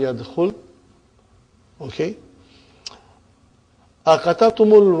lamma yadkhul. Okay?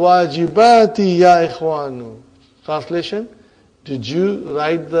 Akatabtumul wajibati ya ikhwanu. Translation: did you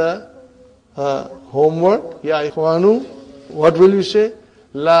write the homework? Ya ikhwanu. What will you say?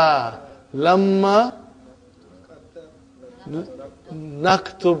 La. Lamma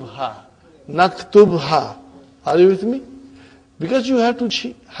naktubha. Naktubha. Are you with me? Because you have to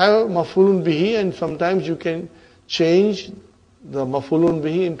have maf'ulun bihi, and sometimes you can change the maf'ulun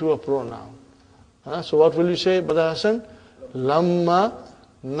bihi into a pronoun. So what will you say, Brother Hassan? Lamma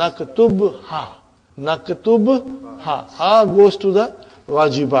naktubha. Naktubha. Ha goes to the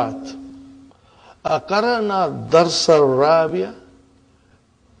wajibat. Akarana darsa rabia.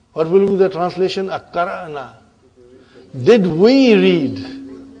 What will be the translation? Akarana. Did we read?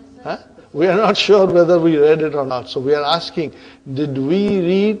 We are not sure whether we read it or not. So we are asking, did we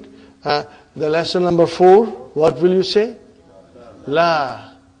read the lesson number 4? What will you say?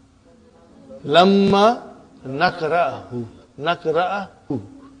 La. Lamma nakra'ahu. Nakra'ahu.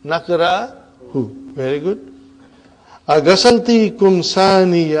 Nakra'ahu. Very good. Agasalti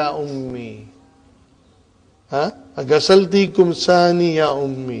kumsani ya ummi. Agasalti kumsani ya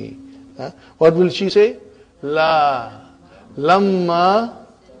ummi. What will she say? La. Lamma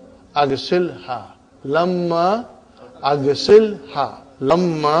agsilha. Lamma agsilha.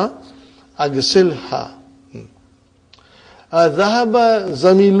 Lamma agsilha. ذهب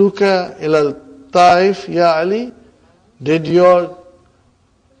زميلك إلى الطائف يا علي. Did your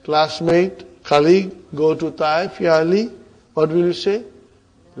classmate, colleague go to Taif, ya Ali? What will you say?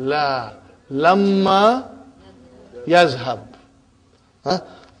 La. Lamma yazhab.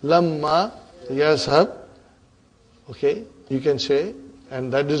 Lamma yazhab. Okay, you can say,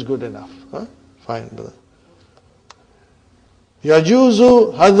 and that is good enough. Fine, brother.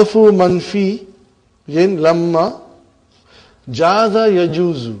 Yajuzu hadfu manfi yin lamma. Jaza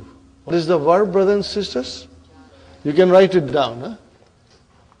yajuzu. What is the verb, brothers and sisters? You can write it down.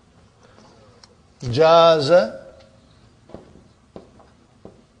 Jaza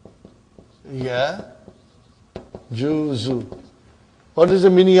yajuzu. What is the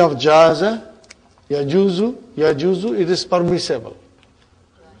meaning of jaza? Yajuzu. Yajuzu, it is permissible.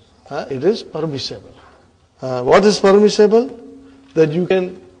 It is permissible. What is permissible? That you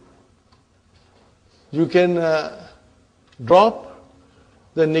can drop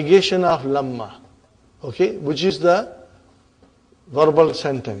the negation of lamma, okay, which is the verbal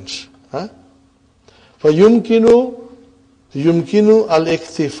sentence. فَيُمْكِنُ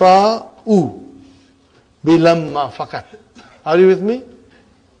الْإِكْتِفَاءُ بِلَمَّا فَقَط. Are you with me?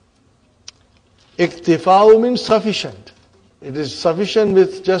 Iktifa'u means sufficient. It is sufficient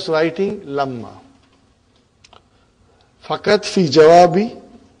with just writing lamma. Fakat fi jawabi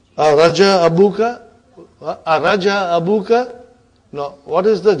araja abuka. Araja abuka. No, what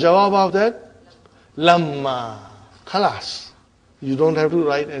is the jawab of that? Lamma. Khalas. You don't have to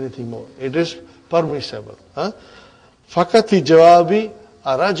write anything more. It is permissible. Fakat fi jawabi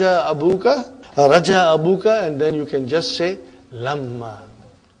araja abuka. Araja abuka, and then you can just say lamma.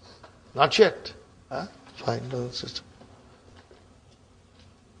 Not yet. Fine, brother and sister.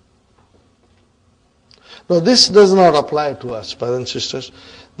 Now this does not apply to us, brothers and sisters.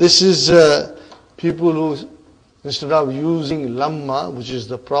 This is people who, instead of using lamma, which is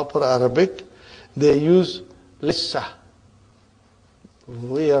the proper Arabic, they use lissa.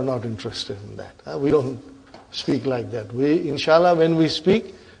 We are not interested in that. We don't speak like that. We, inshallah, when we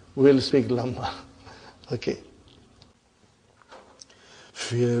speak, we'll speak lamma. Okay.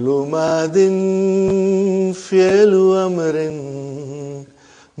 فعل ماد فعل أمر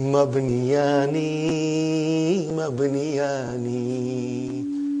مبنيان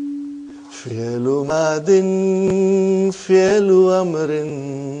فعل ماد فعل أمر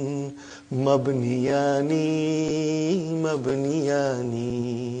مبنيان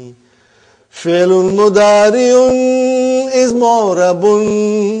فعل مضارع is معرب.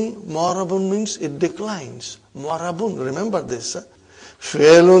 معرب means it declines. معرب, remember this.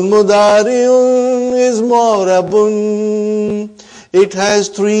 فعل مضارع is معرب. It has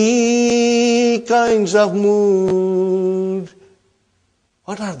 3 kinds of mood.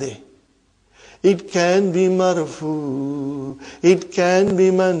 What are they? It can be marfu, it can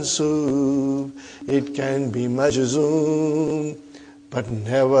be mansub, it can be majzoom, but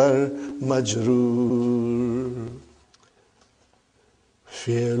never majroor.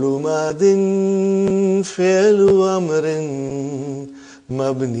 Fi'lu madin, fi'lu amrin,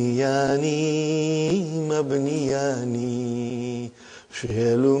 mabniyani, mabniyani.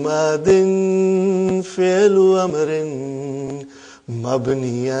 Fi'lu madin, fi'lu amrin,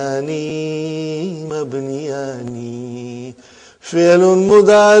 mabniyani, mabniyani. Fi'lun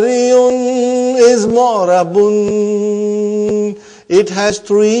mudari'un is mu'rabun. It has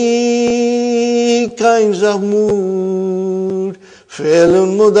three kinds of mood.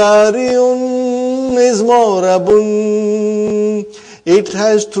 Fi'lun mudari'un is mu'rabun. It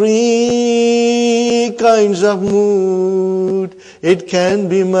has three kinds of mood. It can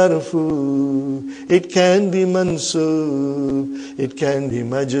be marfu, it can be mansub, it can be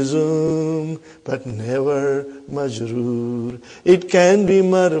majzoom, but never majroor. It can be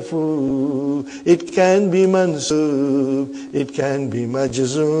marfu, it can be mansub, it can be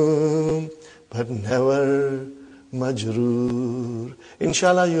majzoom, but never majroor.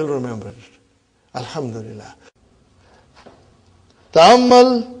 Inshallah you'll remember it. Alhamdulillah.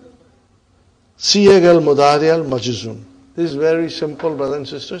 Ta'ammal siyag al-mudari al-majzoom. This is very simple, brothers and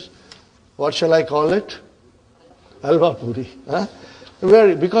sisters. What shall I call it? Alva puri. Huh?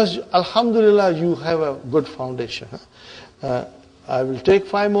 Because alhamdulillah you have a good foundation. Huh? I will take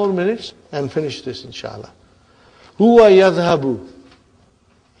 5 more minutes and finish this inshallah. Huwa yadhabu.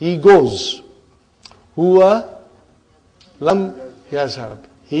 He goes. Huwa lam yazhab.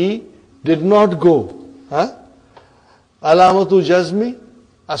 He did not go. Huh? Alamatu jazmi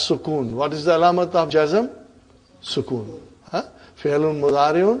as-sukun. What is the alamat of jazm? Sukun. Fi'lun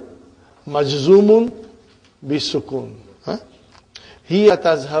mudari'un majzumun bi-sukun. Hiya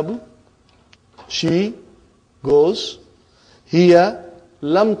tazhabu. She goes. Hiya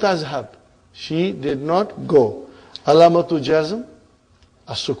lam tazhab. She did not go. Alamatu jazm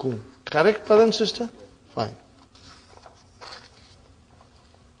as-sukun. Correct, brother and sister? Fine.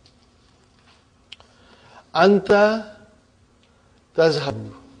 Anta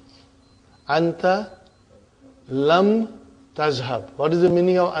tazhabu. Anta lam tazhab. What is the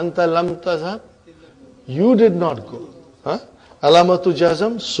meaning of anta lam tazhab? You did not go. Alamatu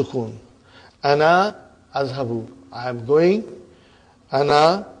jazm sukun. Ana azhabu. I am going.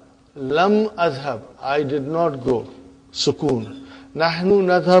 Ana lam azhab. I did not go. Sukun. Nahnu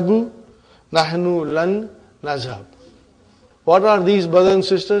nadhabu. Nahnu lan nazhab. What are these, brothers and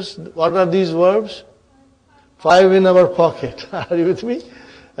sisters? What are these verbs? 5 in our pocket. Are you with me?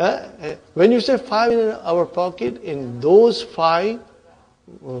 When you say 5 in our pocket, in those 5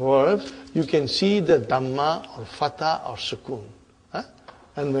 verbs, you can see the dhamma or fatha or sukun.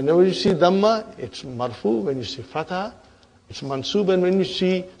 And whenever you see dhamma, it's marfu. When you see fatha, it's mansub. And when you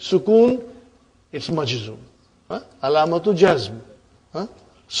see sukun, it's majzum. Alamatu jazm.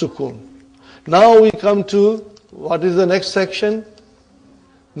 Sukun. Now we come to, what is the next section?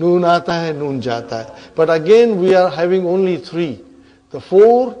 Noon aata hai, noon jata hai. But again, we are having only 3. The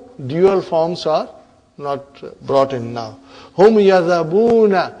 4 dual forms are not brought in now. Hum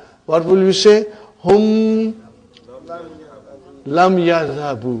yadhabuna. What will you say? Hum lam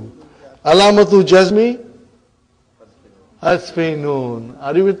yadhabu. Alamatu jazmi hasfi noon.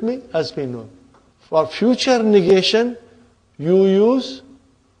 Are you with me? Hasfi noon. For future negation, you use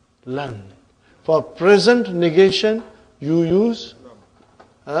lan. For present negation, you use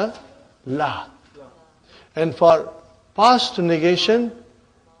la. And for past negation,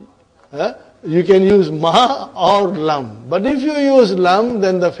 you can use ma or lam. But if you use lam,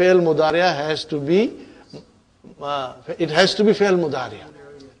 then the fi'l mudariya has to be, it has to be fi'l mudariya.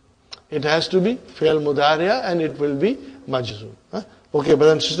 It has to be fi'l mudariya and it will be majzoom. Okay,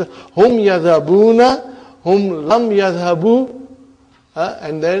 brothers and sisters. Hum yadhabuna, hum lam yadhabu,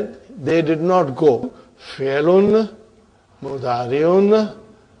 and then they did not go. Fi'lun mudariun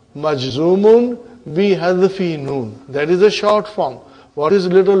majzoomun bi hadfi noon. That is a short form. What is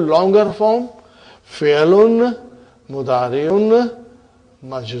little longer form? Fi'lun mudariun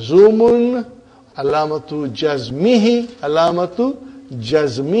majzoomun alamatu jazmihi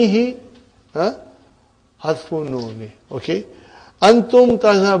hadfu nooni. Okay. Antum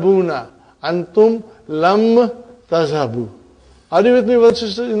tazhabuna. Antum lam tazhabu. Are you with me, brothers and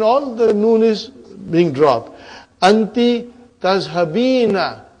sisters? In all, the noon is being dropped. Anti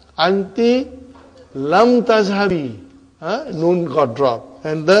tazhabina. Anti lam tazhabi. Noon got dropped.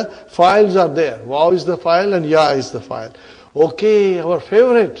 And the files are there. Waw is the file and ya is the file. Okay, our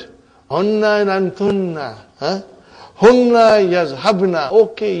favorite. Hunna and antunna. Hunna yazhabna.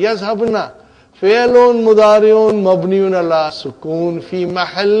 Okay, yazhabna. فعل مضارع مبني على سكون في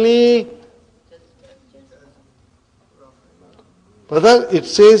محل. Brother, it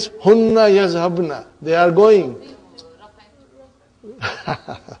says hunna yazhabna. They are going.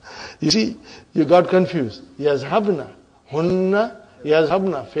 You see, you got confused. Yazhabna. Hunna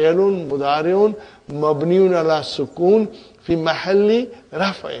yazhabna. Fi'lun mudari'un mabniun ala sukun fi mahalli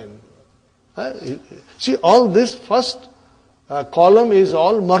raf'in. See, all this first column is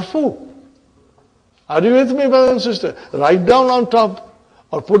all marfu. Are you with me, brother and sister? Write down on top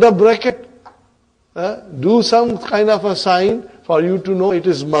or put a bracket. Do some kind of a sign for you to know it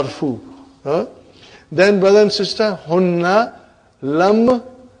is marfu. Then, brother and sister, hunna lam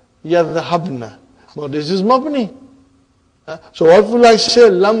yadhabna. Well, this is mabni. So what will I say?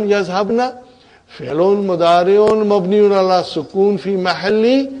 Lam yadhabna. Fi'lun mudari'un mabniun ala sukun fi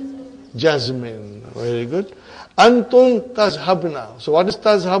mahalli jazmin. Very good. Antun tazhabna. So what is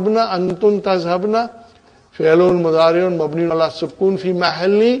tazhabna? Antun tazhabna. Fi'lun mudari'un mabniun ala sukun fi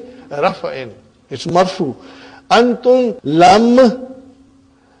mahalli raf'in. It's marfu. Antun lam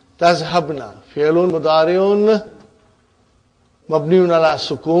tazhabna. Fi'lun mudari'un mabniun ala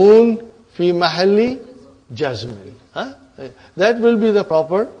sukun fi mahalli jazmin. That will be the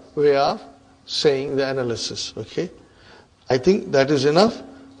proper way of saying the analysis. Okay? I think that is enough.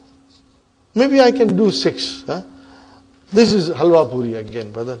 Maybe I can do 6. This is halwa puri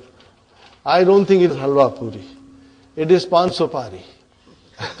again, brother. I don't think it is halwa puri. It is pan supari.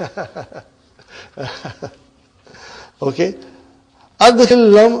 Okay?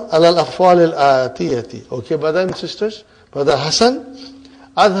 Adkhil lam ala al-af'al al-atiyati. Okay, brothers and sisters? Brother Hassan,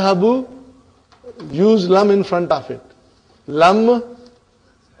 adhabu, use lam in front of it. Lam,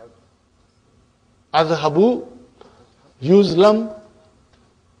 adhabu, use lam.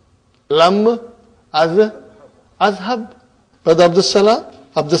 Lam, adhab. Brother Abdul Salam,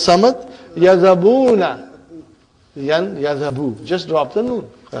 Abdul Samad, yadhabuna. Yadhabu. Just drop the noon.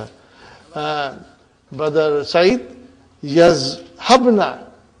 Brother Said, yazhabna.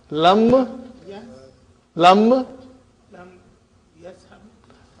 Lam.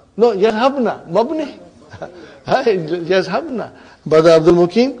 No, yazhabna. Mabni. Yazhabna. Brother Abdul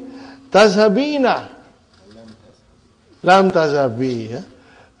Mukim, tazhabina. Lam tazhabi.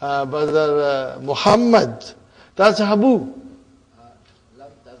 Brother Muhammad, tazhabu.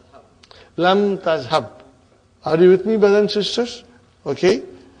 Lam tazhab. Are you with me, brothers and sisters? Okay.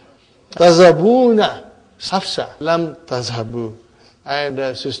 Tazhabuna. Hafsa. Lam tazhabu.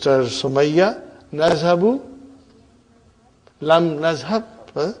 And Sister Sumayya, nazhabu. Lam nazhab.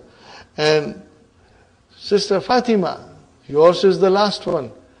 And Sister Fatima, yours is the last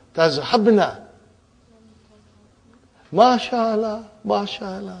one. Tazhabna. MashaAllah,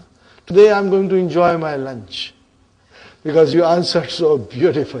 MashaAllah. Today I'm going to enjoy my lunch because you answered so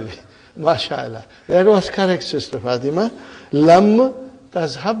beautifully. MashaAllah. That was correct, Sister Fatima. Lam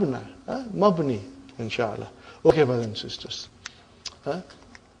tazhabna. Mabni, inshallah. Okay, brothers and sisters.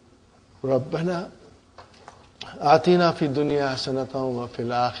 Rabbana آتنا في الدنيا حسنة وفي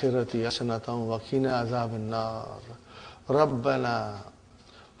الآخرة حسنة وقنا عذاب النار. ربنا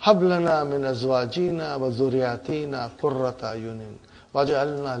هب لنا من أزواجنا وذرياتنا قرة أعين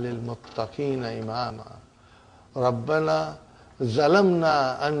واجعلنا للمتقين إماما. ربنا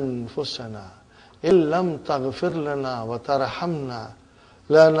ظلمنا أنفسنا إن لم تغفر لنا وترحمنا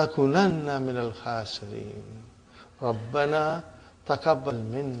لنكونن من الخاسرين. ربنا تقبل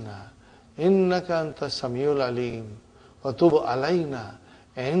منا إنك أنت السميع العليم وتب علينا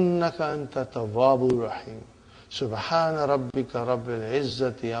إنك أنت التواب الرحيم. سبحان ربك رب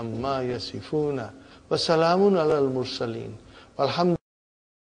العزة عما يصفون وسلام على المرسلين والحمد